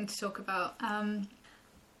lovely thing to talk about.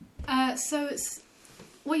 So it's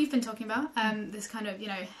what you've been talking about, this kind of,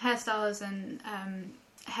 hairstyles and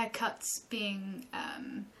haircuts being,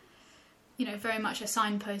 very much a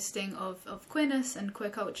signposting of queerness and queer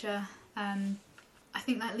culture. I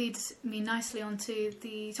think that leads me nicely onto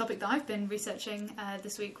the topic that I've been researching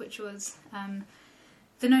this week, which was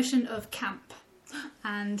the notion of camp.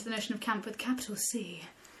 And the notion of camp with capital C.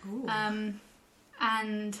 And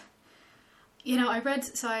I read,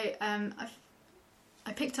 so I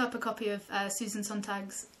picked up a copy of Susan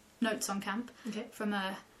Sontag's Notes on Camp from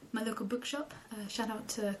my local bookshop. Shout out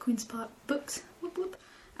to Queen's Park Books. Whoop whoop.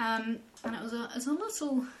 And it was a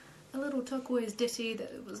little turquoise ditty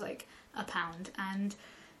that was like £1, and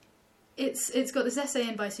it's got this essay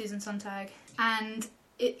in by Susan Sontag, and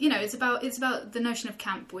it's about the notion of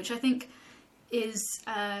camp, which I think is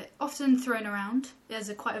often thrown around as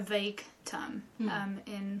quite a vague term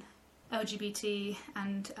in LGBT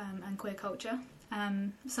and queer culture.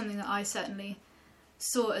 Something that I certainly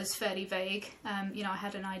saw as fairly vague. I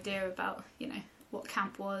had an idea about what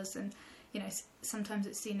camp was, and sometimes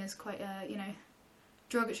it's seen as quite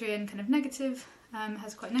derogatory and kind of negative,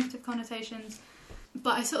 has quite negative connotations.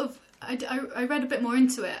 But I read a bit more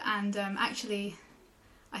into it, and actually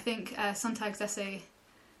I think Sontag's essay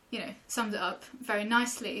sums it up very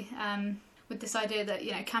nicely, with this idea that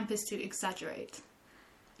camp is to exaggerate.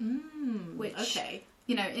 Which, okay.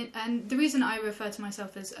 And the reason I refer to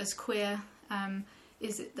myself as queer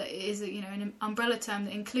is that it is an umbrella term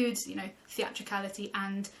that includes theatricality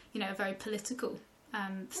and a very political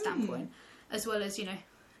standpoint, as well as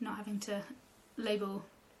not having to label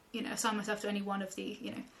assign myself to any one of the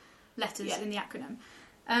letters in the acronym.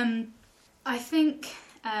 I think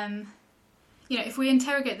if we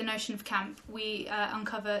interrogate the notion of camp, we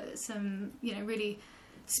uncover some really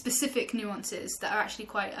specific nuances that are actually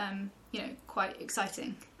quite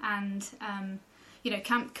exciting. And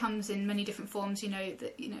camp comes in many different forms.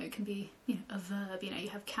 That it can be a verb. You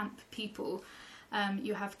have camp people.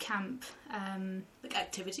 You have camp like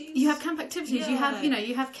activities. You have camp activities. Yeah.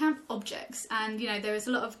 You have camp objects, and there is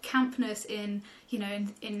a lot of campness in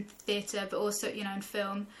in theatre, but also in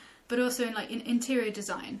film, but also in interior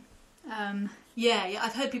design.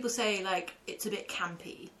 I've heard people say like it's a bit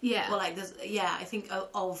campy. Yeah. Or like there's I think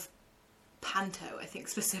of panto. I think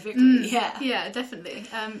specifically. Yeah, definitely.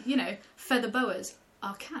 Feather boas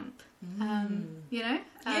are camp.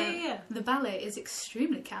 The ballet is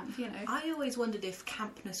extremely camp. I always wondered if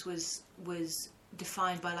campness was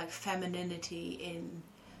defined by like femininity in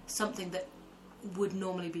something that would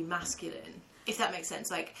normally be masculine, if that makes sense.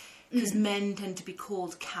 Like because men tend to be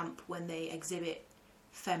called camp when they exhibit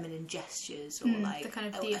feminine gestures or like the kind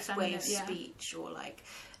of a way of speech or like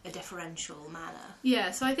a deferential manner.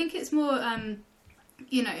 Yeah, so I think it's more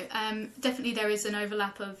definitely there is an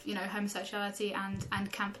overlap of homosexuality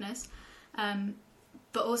and campness,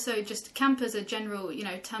 but also just camp as a general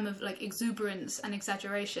term of like exuberance and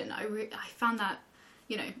exaggeration. I found that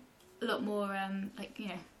a lot more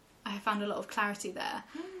I found a lot of clarity there.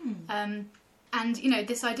 And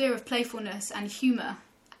this idea of playfulness and humour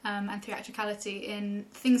and theatricality in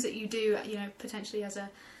things that you do, potentially as a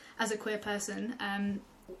queer person,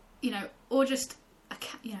 or just a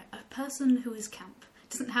person who is camp. It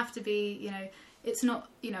doesn't have to be, it's not,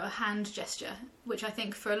 a hand gesture, which I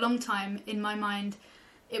think for a long time in my mind,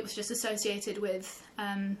 it was just associated with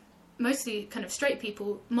mostly kind of straight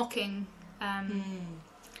people mocking kind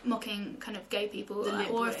of gay people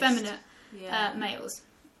or effeminate males.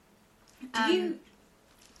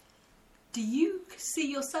 Do you see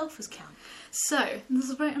yourself as camp? So, this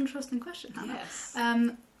is a very interesting question, Hannah. Yes.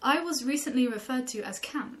 I was recently referred to as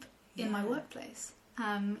camp in my workplace.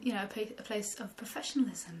 A place of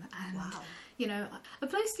professionalism and, a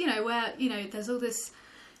place, where, there's all this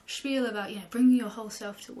spiel about, bringing your whole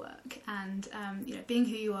self to work and, being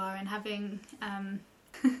who you are and having,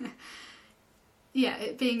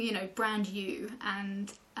 it being, brand you.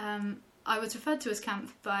 And I was referred to as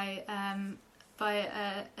camp by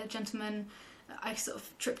a gentleman. I sort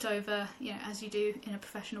of tripped over, as you do in a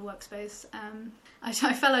professional workspace.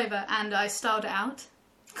 I fell over and I styled it out.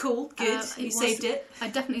 Cool, good. You saved it. I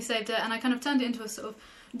definitely saved it, and I kind of turned it into a sort of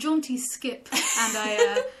jaunty skip, and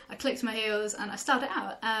I clicked my heels and I styled it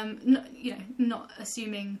out. Not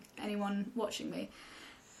assuming anyone watching me.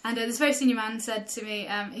 And this very senior man said to me,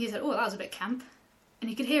 he said, "Oh, that was a bit camp," and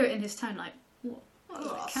you could hear it in his tone, like, "What? That was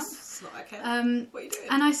a bit camp." It's not okay. What are you doing?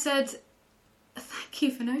 And I said, "Thank you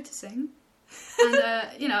for noticing." And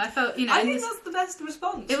I felt, I think that's the best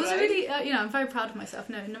response. It was really, I'm very proud of myself.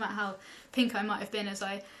 No matter how pink I might have been as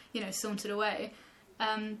I, sauntered away.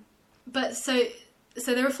 But so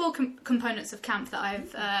there are four components of camp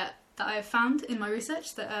that I've found in my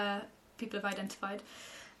research that people have identified.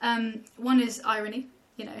 One is irony.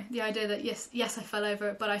 You know, the idea that yes, I fell over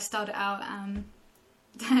it, but I started out.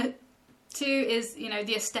 Two is, you know,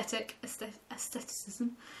 the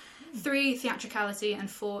aestheticism. 3, theatricality, and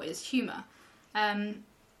 4 is humour. And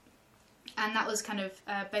that was kind of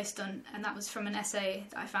based on, and that was from an essay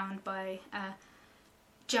that I found by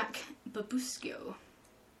Jack Babuschio,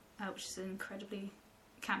 which is an incredibly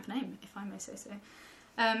camp name, if I may say so.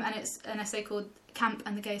 And it's an essay called Camp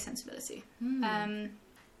and the Gay Sensibility.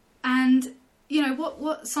 And, you know,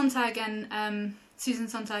 what Sontag and Susan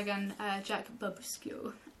Sontag and Jack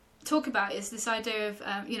Babuschio talk about is this idea of,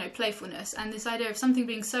 you know, playfulness, and this idea of something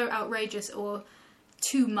being so outrageous or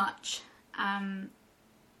too much,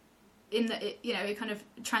 in that it, you know, it kind of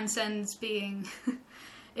transcends being,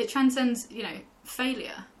 it transcends, you know,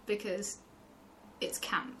 failure, because it's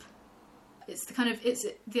camp. It's the kind of, it's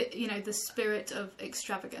the, you know, the spirit of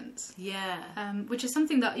extravagance. Yeah. Which is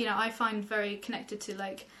something that, you know, I find very connected to,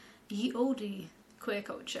 like, ye olde queer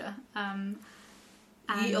culture.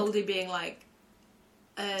 Ye olde being like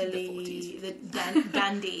early, the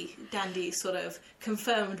dandy sort of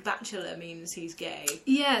confirmed bachelor means he's gay.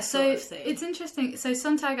 Yeah, so it's interesting. So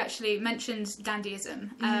Sontag actually mentions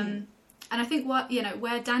dandyism, and I think what, you know,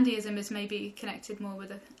 where dandyism is maybe connected more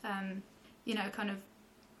with a, you know, kind of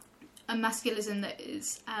a masculism that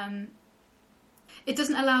is, it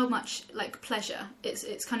doesn't allow much like pleasure.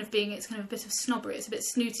 It's kind of a bit of snobbery. It's a bit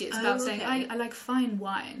snooty. It's about saying I like fine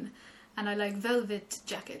wine, and I like velvet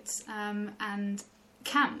jackets, and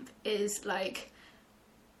camp is like,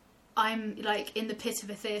 I'm like in the pit of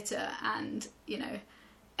a theatre, and, you know,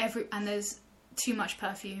 and there's too much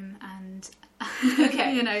perfume, and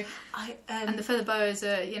you know, and the feather boas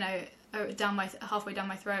are, you know, are halfway down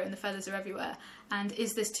my throat, and the feathers are everywhere, and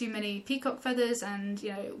is this too many peacock feathers, and, you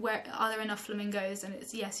know, where are there enough flamingos, and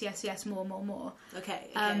it's yes, more. Okay.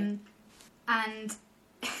 And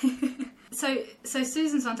so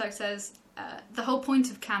Susan Sontag says, the whole point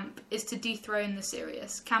of camp is to dethrone the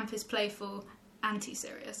serious. Camp is playful,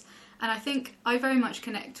 anti-serious. And I think I very much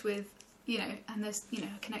connect with, you know, and there's, you know,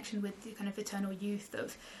 a connection with the kind of eternal youth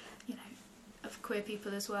of, you know, of queer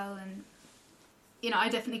people as well. And, you know, I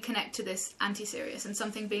definitely connect to this anti-serious and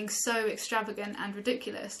something being so extravagant and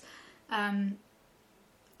ridiculous that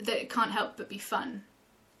it can't help but be fun.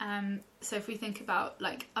 So if we think about,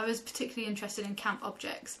 like, I was particularly interested in camp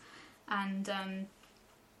objects, and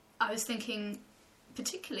I was thinking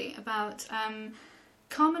particularly about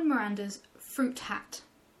Carmen Miranda's fruit hat.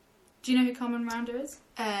 Do you know who Carmen Miranda is?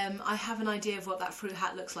 I have an idea of what that fruit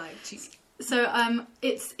hat looks like. So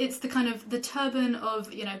it's the kind of the turban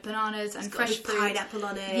of, you know, bananas and fresh fruit. Pineapple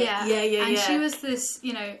on it. Yeah. And she was this,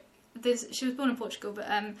 you know, she was born in Portugal, but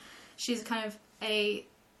she's kind of a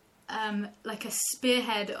like a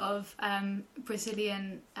spearhead of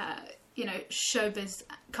Brazilian, you know, showbiz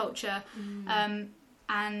culture.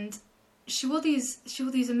 And she wore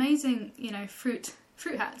these amazing, you know, fruit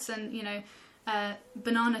hats, and, you know,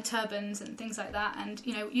 banana turbans and things like that, and,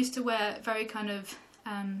 you know, used to wear very kind of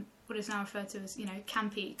what is now referred to as, you know,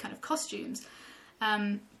 campy kind of costumes,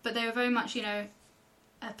 but they were very much, you know,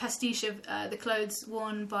 a pastiche of the clothes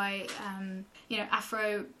worn by you know,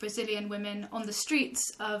 Afro Brazilian women on the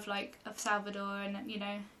streets of Salvador, and, you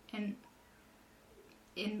know,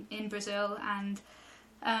 in Brazil, and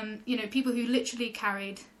you know, people who literally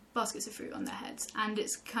carried baskets of fruit on their heads. And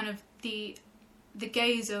it's kind of the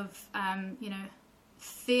gaze of you know,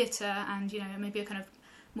 theatre, and, you know, maybe a kind of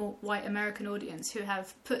more white American audience who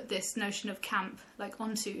have put this notion of camp like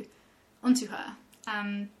onto her.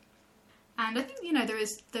 And I think, you know, there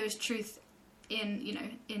is truth in, you know,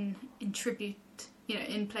 in tribute, you know,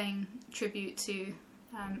 in paying tribute to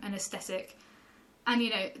an aesthetic. And,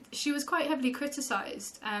 you know, she was quite heavily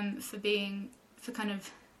criticised for kind of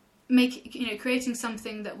creating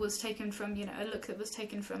something that was taken from, you know, a look that was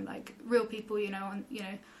taken from, like, real people, you know,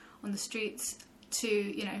 on the streets, to,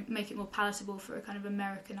 you know, make it more palatable for a kind of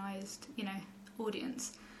Americanized, you know,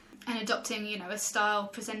 audience, and adopting, you know, a style,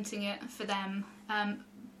 presenting it for them.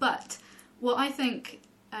 But what I think,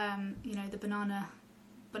 you know, the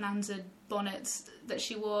bonanza bonnets that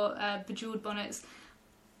she wore, bejeweled bonnets,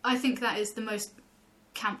 I think that is the most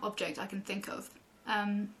camp object I can think of.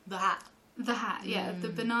 The hat. The hat, yeah, the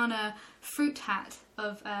banana fruit hat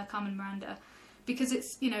of Carmen Miranda, because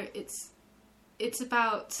it's, you know, it's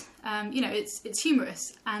about, you know, it's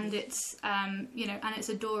humorous, and it's, you know, and it's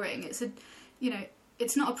adoring. It's you know,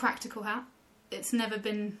 it's not a practical hat. It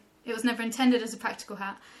was never intended as a practical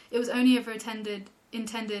hat. It was only ever intended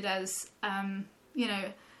as, you know,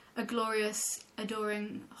 a glorious,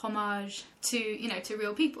 adoring homage to, you know, to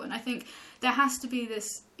real people. And I think there has to be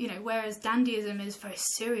this, you know, whereas dandyism is very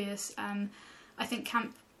serious, I think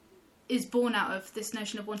camp is born out of this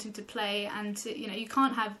notion of wanting to play and to, you know, you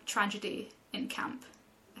can't have tragedy in camp,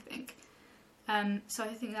 I think. So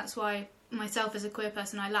I think that's why myself as a queer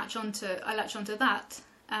person, I latch onto that.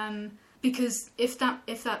 Because if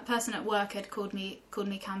that person at work had called me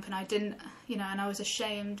camp and I didn't, you know, and I was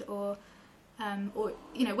ashamed, or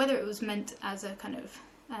you know, whether it was meant as a kind of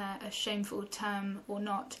a shameful term or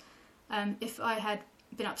not, if I had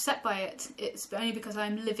been upset by it, it's only because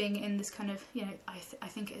I'm living in this kind of, you know, I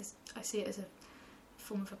think it is, I see it as a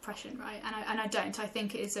form of oppression, right? And I don't. I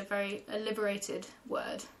think it is a liberated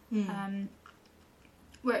word.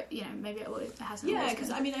 Where, you know, maybe it hasn't. Yeah,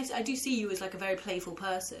 because I mean, I do see you as like a very playful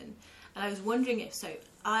person, and I was wondering if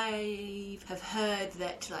I have heard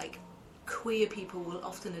that like queer people will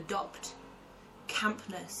often adopt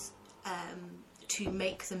campness to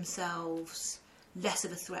make themselves less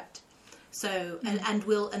of a threat. So and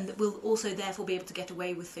will also therefore be able to get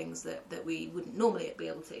away with things that we wouldn't normally be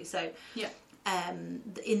able to. So yeah.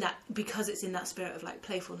 In that, because it's in that spirit of like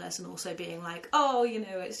playfulness and also being like, oh, you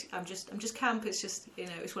know, I'm just camp. It's just, you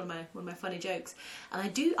know, it's one of my funny jokes. And I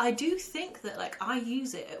do think that like I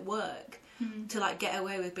use it at work to like get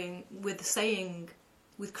away with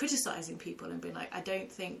criticizing people and being like, I don't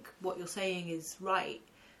think what you're saying is right,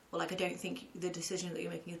 or like I don't think the decision that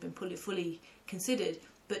you're making has been fully considered.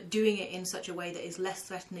 But doing it in such a way that is less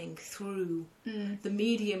threatening through the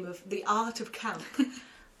medium of the art of camp.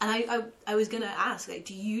 And I was going to ask, like,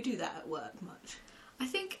 do you do that at work much? I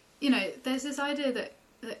think, you know, there's this idea that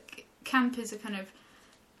camp is a kind of...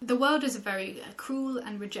 The world is a very cruel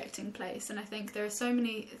and rejecting place, and I think there are so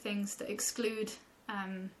many things that exclude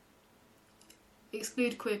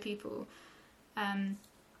queer people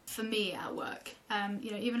for me at work.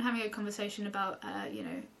 You know, even having a conversation about, you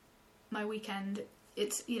know, my weekend...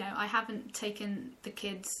 It's, you know, I haven't taken the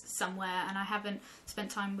kids somewhere and I haven't spent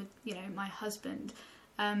time with, you know, my husband.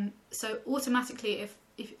 So automatically,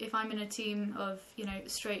 if I'm in a team of, you know,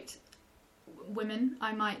 straight women,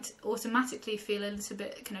 I might automatically feel a little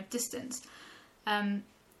bit kind of distant.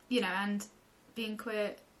 You know, and being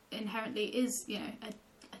queer inherently is, you know, a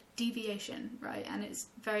deviation, right? And it's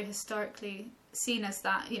very historically seen as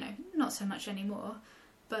that, you know, not so much anymore,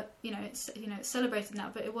 but, you know, it's celebrated now.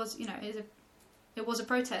 But it was, you know, it was a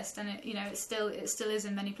protest, and it, you know, it still is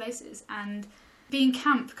in many places. And being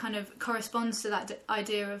camp kind of corresponds to that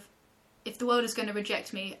idea of, if the world is going to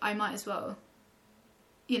reject me, I might as well,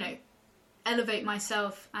 you know, elevate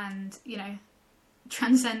myself and, you know,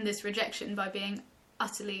 transcend this rejection by being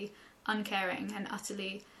utterly uncaring and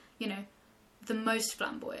utterly, you know, the most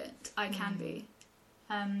flamboyant I can be.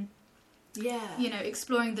 You know,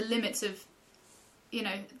 exploring the limits of, you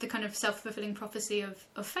know, the kind of self-fulfilling prophecy of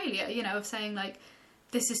failure, you know, of saying like,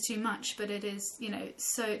 this is too much, but it is, you know,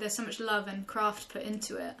 so there's so much love and craft put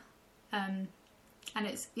into it. And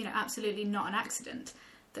it's, you know, absolutely not an accident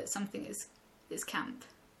that something is camp,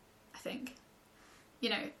 I think. You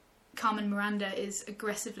know, Carmen Miranda is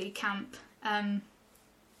aggressively camp, and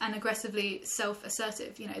aggressively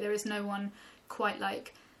self-assertive. You know, there is no one quite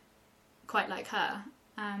like her,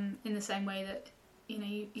 in the same way that, you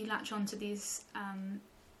know, you latch onto these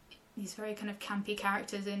very kind of campy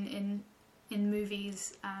characters in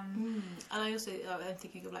movies. And I also, I'm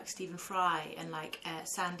thinking of like Stephen Fry and like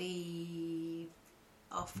Sandy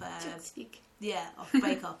off Bake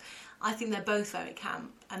Off. I think they're both very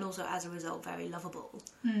camp and also as a result very lovable,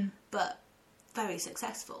 but very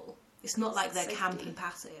successful. It's not like they're camp and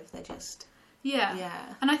passive. They're just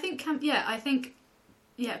And I think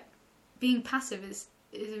being passive is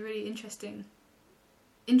a really interesting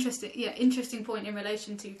point in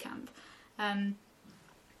relation to camp,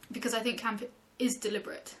 because I think camp is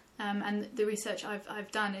deliberate, and the research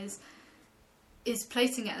I've done is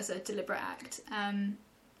placing it as a deliberate act, and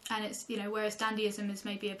it's, you know, whereas dandyism is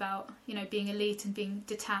maybe about, you know, being elite and being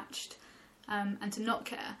detached, and to not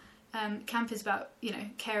care, camp is about, you know,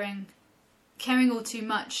 caring all too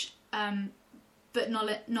much, but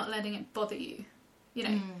not letting it bother you, you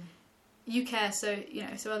know. You care, so, you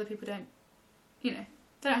know, so other people don't, you know,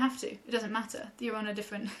 they don't have to. It doesn't matter. You're on a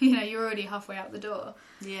different, you know, you're already halfway out the door.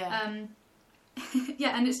 Yeah.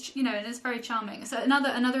 Yeah, and it's, you know, and it's very charming. So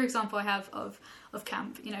another example I have of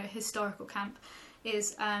camp, you know, historical camp,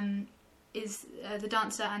 is the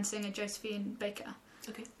dancer and singer Josephine Baker.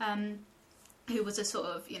 Okay. Who was a sort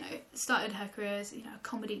of, you know, started her career as, you know, a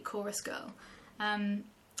comedy chorus girl, and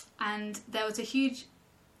there was a huge,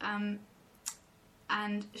 and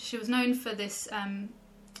she was known for this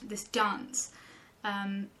this dance.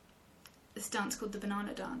 this dance called the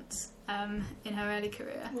Banana Dance in her early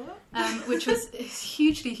career, What? which was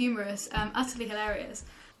hugely humorous, utterly hilarious.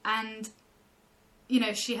 And, you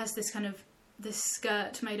know, she has this kind of this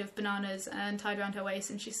skirt made of bananas and tied around her waist,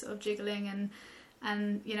 and she's sort of jiggling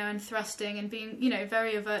and you know, and thrusting and being, you know,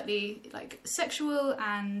 very overtly like sexual,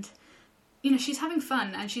 and, you know, she's having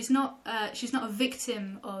fun, and she's not a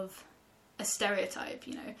victim of a stereotype.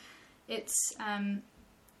 You know,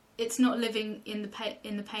 it's not living in the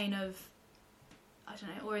pain of, I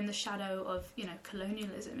don't know, or in the shadow of, you know,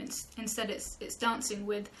 colonialism. Instead it's dancing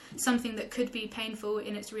with something that could be painful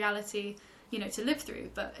in its reality, you know, to live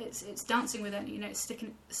through, but it's dancing with it, you know, it's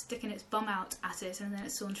sticking its bum out at it, and then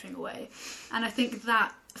it's sauntering away. And I think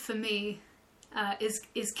that for me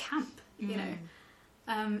is camp. You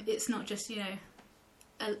know, it's not just, you know,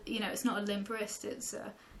 it's not a limp wrist. It's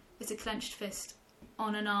a clenched fist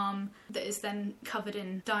on an arm that is then covered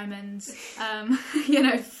in diamonds. You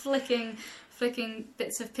know, flicking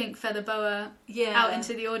bits of pink feather boa out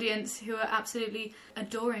into the audience, who are absolutely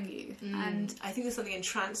adoring you. And I think there's something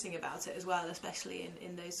entrancing about it as well, especially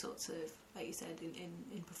in those sorts of, like you said,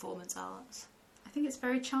 in performance arts. I think it's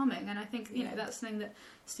very charming, and I think, you know, that's something that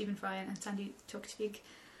Stephen Fry and Sandy Toktig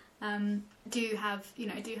do have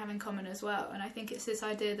in common as well. And I think it's this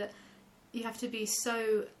idea that you have to be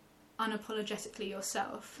so unapologetically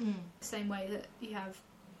yourself, the same way that you have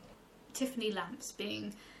Tiffany Lamps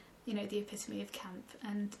being, you know, the epitome of camp,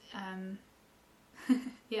 and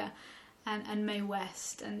and Mae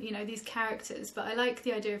West, and, you know, these characters. But I like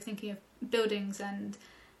the idea of thinking of buildings and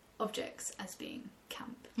objects as being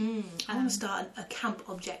camp. I want to start a camp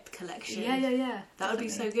object collection. Yeah. That would be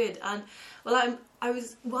so good. And well, I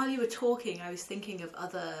was, while you were talking, I was thinking of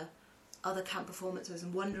other camp performances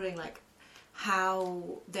and wondering like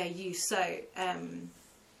how they're used. So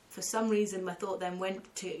for some reason, my thought then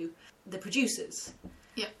went to The Producers.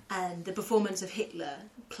 Yeah. And the performance of Hitler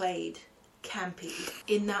played campy.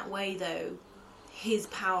 In that way, though, his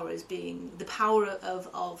power as being the power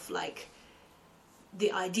of like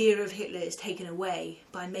the idea of Hitler is taken away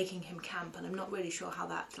by making him camp, and I'm not really sure how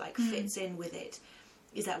that like fits in with it.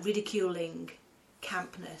 Is that ridiculing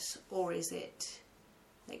campness, or is it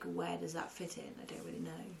like, where does that fit in? I don't really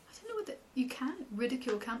know. I don't know whether you can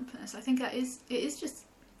ridicule campness. I think it is just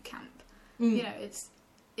camp. You know, it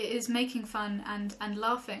is making fun and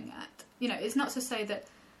laughing at. You know, it's not to say that,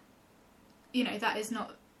 you know, that is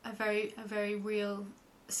not a very real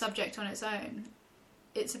subject on its own.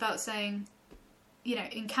 It's about saying, you know,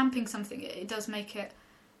 in camping something, it does make it,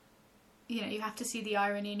 you know, you have to see the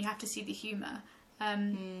irony and you have to see the humour.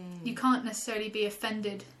 You can't necessarily be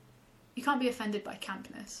offended. You can't be offended by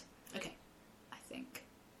campness. Okay. I think.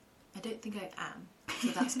 I don't think I am, so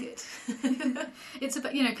that's good. It's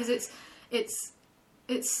about, you know, because it's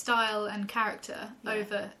style and character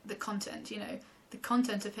over the content. You know, the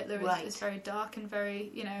content of Hitler is very dark and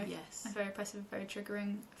very, you know, and very oppressive, and very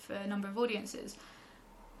triggering for a number of audiences.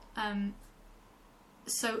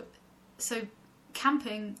 So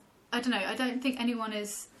camping, I don't know. I don't think anyone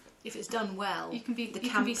is. If it's done well, you can be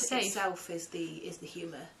camp safe. Itself is the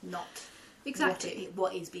humour, not exactly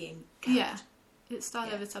what is being camped. Yeah, it's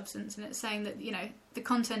style over substance, and it's saying that, you know, the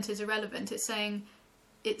content is irrelevant. It's saying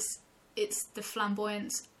it's the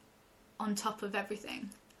flamboyance on top of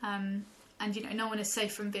everything, and, you know, no one is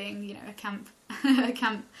safe from being, you know, a camp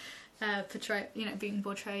portray, you know, being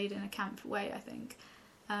portrayed in a camp way, I think.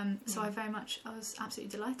 So I was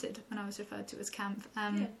absolutely delighted when I was referred to as camp.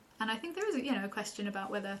 And I think there is a question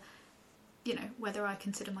about whether I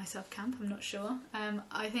consider myself camp. I'm not sure.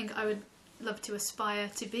 I think I would love to aspire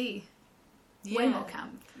to be way more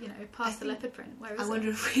camp, you know, past the leopard print. Where is it? I wonder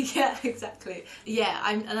if we, exactly. Yeah,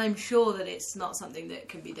 I'm sure that it's not something that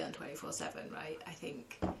can be done 24/7, right? I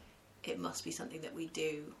think it must be something that we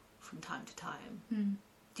do from time to time.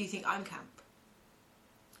 Do you think I'm camp?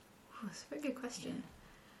 Oh, that's a very good question.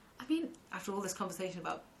 Yeah. I mean, after all this conversation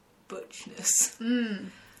about butchness,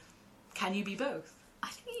 can you be both? I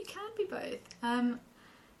think you can be both.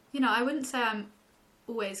 You know, I wouldn't say I'm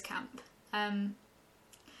always camp.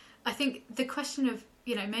 I think the question of,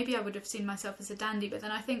 you know, maybe I would have seen myself as a dandy, but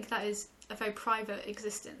then I think that is a very private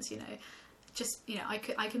existence, you know. Just, you know, I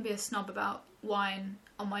can be a snob about wine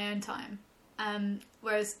on my own time.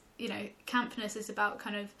 Whereas, you know, campness is about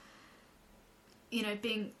kind of, you know,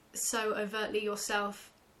 being so overtly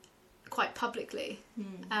yourself quite publicly.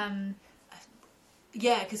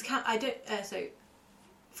 Yeah, because I don't. So,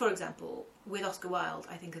 for example, with Oscar Wilde,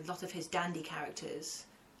 I think a lot of his dandy characters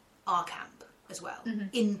are camp as well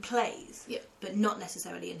in plays, but not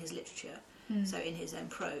necessarily in his literature. So in his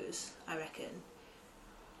prose, I reckon.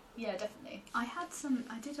 Yeah, definitely. I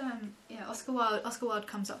did Oscar Wilde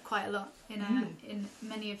comes up quite a lot in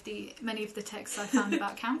many of the texts I found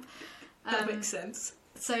about camp. That makes sense.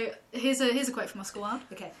 So here's a quote from Oscar Wilde.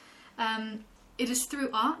 Okay. It is through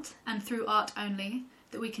art, and through art only,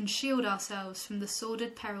 that we can shield ourselves from the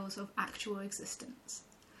sordid perils of actual existence.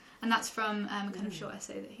 And that's from a kind of short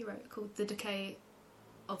essay that he wrote called The Decay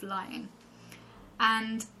of Lying.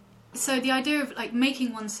 And so the idea of like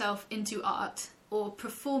making oneself into art, or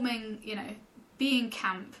performing, being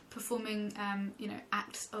camp, performing,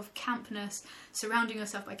 acts of campness, surrounding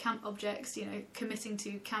yourself by camp objects, committing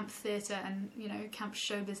to camp theatre and, camp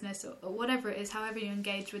show business, or whatever it is, however you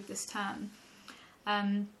engage with this term.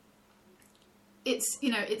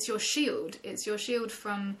 It's your shield. It's your shield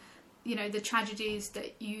from, the tragedies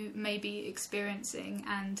that you may be experiencing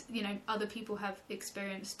and, other people have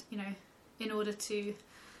experienced, in order to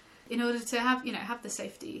have the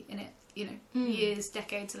safety in it, years,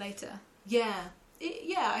 decades later. Yeah.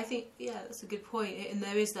 I think, that's a good point. And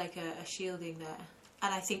there is like a shielding there.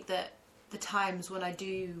 And I think that the times when I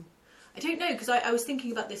don't know, because I was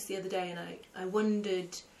thinking about this the other day, and I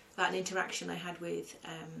wondered about an interaction I had with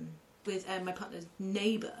my partner's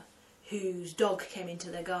neighbour, whose dog came into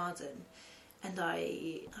their garden, and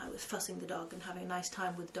I was fussing the dog and having a nice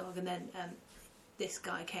time with the dog, and then this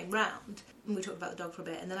guy came round and we talked about the dog for a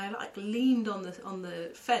bit, and then I leaned on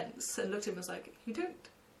the fence and looked at him and was like, "You don't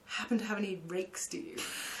happen to have any rakes, do you?"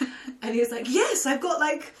 And he was like, "Yes, I've got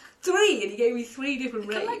like 3," and he gave me 3 different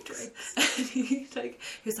rakes. And he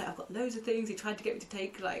was like, "I've got loads of things." He tried to get me to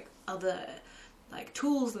take like other like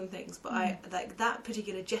tools and things, but I like that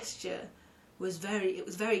particular gesture was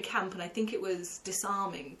very camp, and I think it was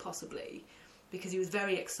disarming possibly, because he was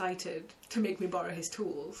very excited to make me borrow his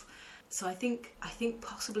tools. So I think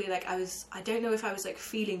possibly like I don't know if I was like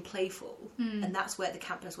feeling playful, and that's where the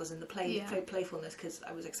campness was in the playfulness, because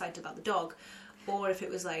I was excited about the dog, or if it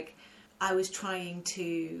was like I was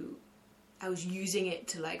using it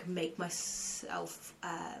to like make myself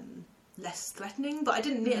less threatening, but I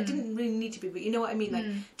didn't really need to be, but you know what I mean, like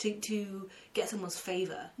to get someone's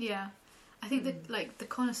favour. Yeah, I think that like the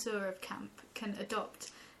connoisseur of camp can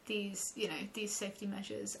adopt these safety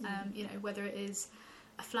measures, whether it is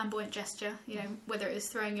a flamboyant gesture, whether it is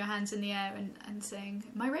throwing your hands in the air and saying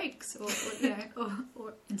 "my rakes" or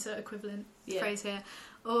insert equivalent phrase here,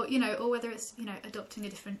 or whether it's adopting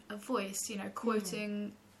a voice,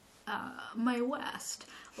 quoting Mae West,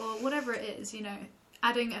 or whatever it is,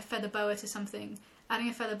 adding a feather boa to something, adding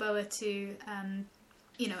a feather boa to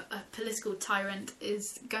a political tyrant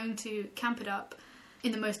is going to camp it up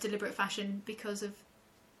in the most deliberate fashion because of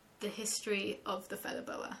the history of the feather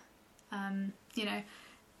boa.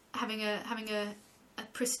 Having a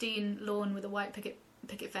pristine lawn with a white picket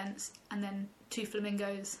fence and then 2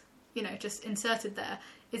 flamingos, just inserted there,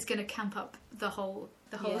 is going to camp up the whole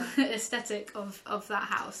aesthetic of that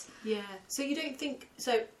house. Yeah. So you don't think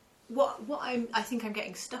so? What I think I'm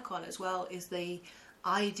getting stuck on as well is the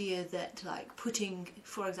idea that like putting,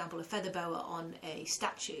 for example, a feather boa on a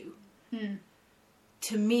statue.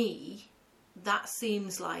 To me, that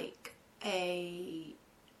seems like an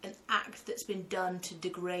act that's been done to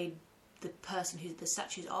degrade the person who the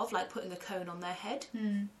statue's of, like putting a cone on their head.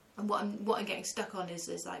 And what I'm getting stuck on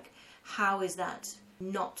is like, how is that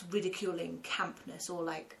not ridiculing campness, or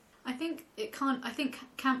like? I think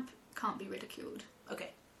camp can't be ridiculed. Okay,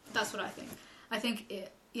 that's what I think. I think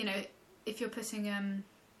it, if you're putting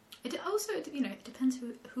it also it depends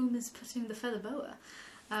whom is putting the feather boa.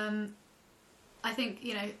 I think,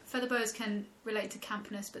 feather boas can relate to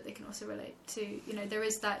campness, but they can also relate to, there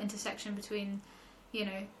is that intersection between,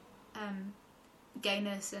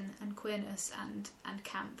 gayness and queerness and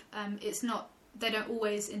camp. It's not, they don't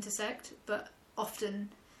always intersect, but often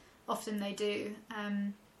they do.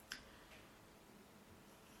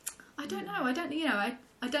 I don't know. I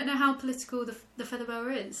don't know how political the feather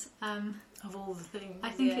boa is. Of all the things, I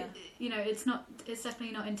think it's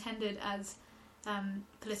definitely not intended as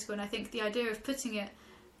political, and I think the idea of putting it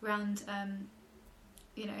around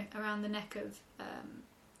around the neck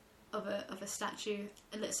of a statue,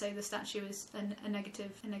 let's say the statue is a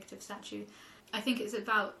negative statue, I think it's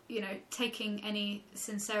about taking any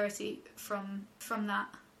sincerity from that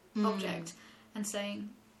object and saying,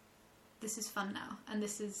 this is fun now, and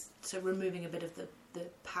this is, so removing a bit of the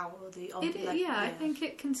power of the I think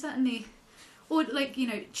it can certainly, or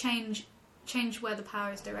change where the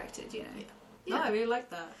power is directed. No, I really like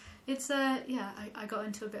that. It's I got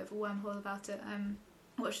into a bit of a wormhole about it.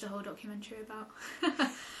 Watched a whole documentary about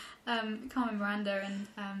Carmen Miranda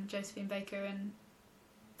and Josephine Baker, and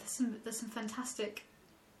there's some fantastic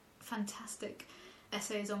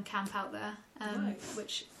essays on camp out there, nice.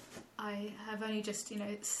 which I have only just,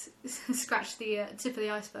 scratched the tip of the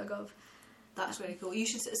iceberg of. That's really cool. You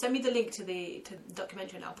should send me the link to the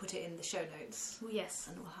documentary, and I'll put it in the show notes. Well, yes,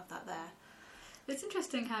 and we'll have that there. It's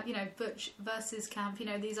interesting how butch versus camp.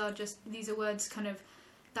 These are words kind of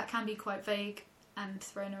that can be quite vague and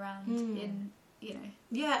thrown around in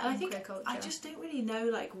Yeah, and I think queer culture. I just don't really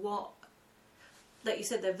know what. Like you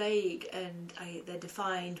said, they're vague and they're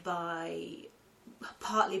defined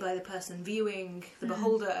partly by the person viewing, the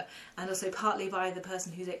beholder, and also partly by the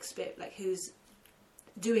person who's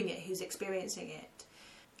doing it, who's experiencing it.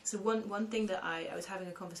 So one thing that I was having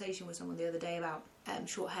a conversation with someone the other day about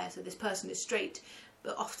short hair. So this person is straight,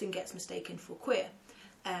 but often gets mistaken for queer.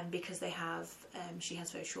 Because she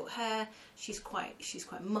has very short hair. She's quite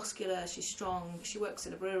muscular. She's strong. She works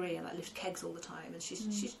in a brewery and lifts kegs all the time. And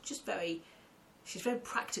she's very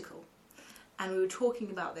practical. And we were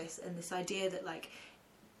talking about this and this idea that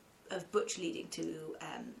of butch leading to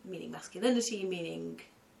meaning masculinity, meaning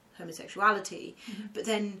homosexuality. But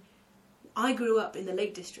then I grew up in the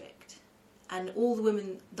Lake District, and all the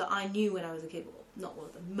women that I knew when I was a kid, well, not all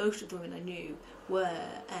of them, most of the women I knew were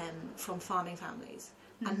from farming families.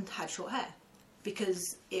 And had short hair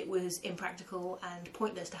because it was impractical and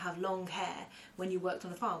pointless to have long hair when you worked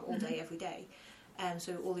on a farm all day, every day.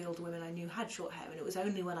 So all the older women I knew had short hair, and it was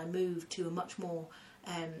only when I moved to a much more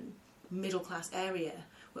middle-class area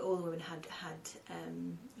where all the women had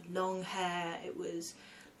long hair. It was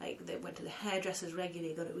like they went to the hairdressers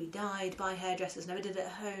regularly, got it re-dyed by hairdressers, never did it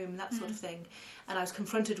at home, that sort of thing. And I was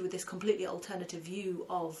confronted with this completely alternative view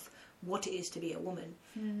of what it is to be a woman.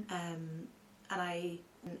 And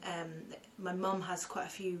my mum has quite a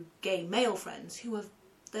few gay male friends who are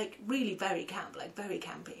really very camp, very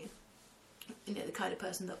campy. The kind of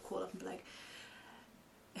person that call up and be like,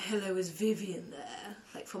 "Hello, is Vivian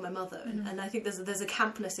there?" For my mother, and I think there's a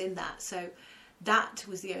campness in that. So that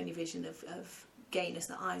was the only vision of gayness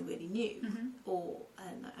that I really knew,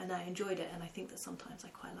 and I enjoyed it. And I think that sometimes I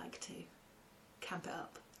quite like to camp it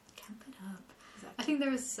up. Camp it up. Exactly. I think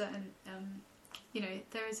there is a certain,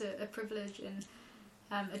 there is a privilege in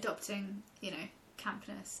adopting,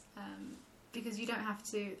 campness, because you don't have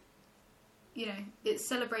to, it's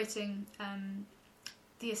celebrating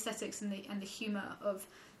the aesthetics and the humour of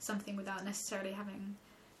something without necessarily having,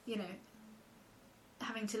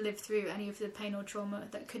 having to live through any of the pain or trauma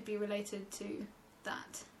that could be related to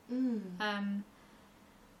that.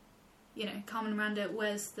 Carmen Miranda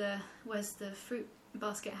wears the fruit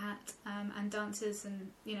basket hat and dances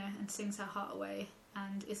and sings her heart away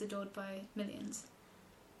and is adored by millions.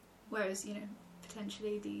 Whereas,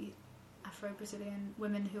 potentially the Afro-Brazilian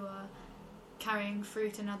women who are carrying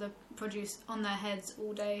fruit and other produce on their heads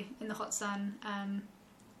all day in the hot sun,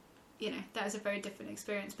 that is a very different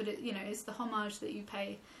experience. But it's the homage that you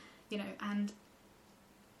pay, and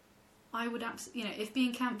I would if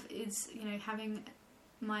being camp is, having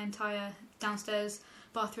my entire downstairs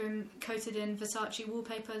bathroom coated in Versace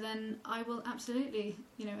wallpaper, then I will absolutely,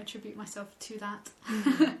 attribute myself to that.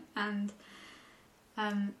 And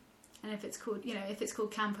if it's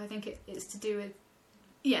called camp, I think it's to do with,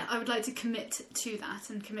 I would like to commit to that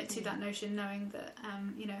and commit to that notion, knowing that,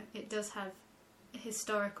 it does have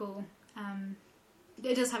historical,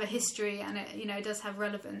 it does have a history, and it does have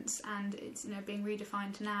relevance, and it's, being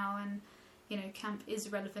redefined now, and, camp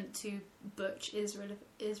is relevant to butch, is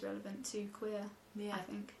relevant to queer, I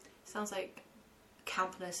think. Sounds like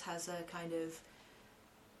campness has a kind of,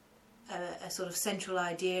 a sort of central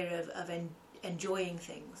idea of enjoying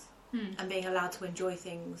things. And being allowed to enjoy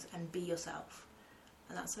things and be yourself.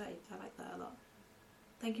 And that's right. I like that a lot.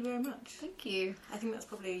 Thank you very much. Thank you. I think that's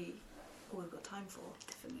probably all we've got time for.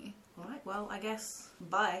 Definitely. Alright, well, I guess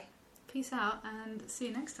bye. Peace out and see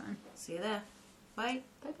you next time. See you there. Bye.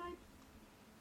 Bye bye.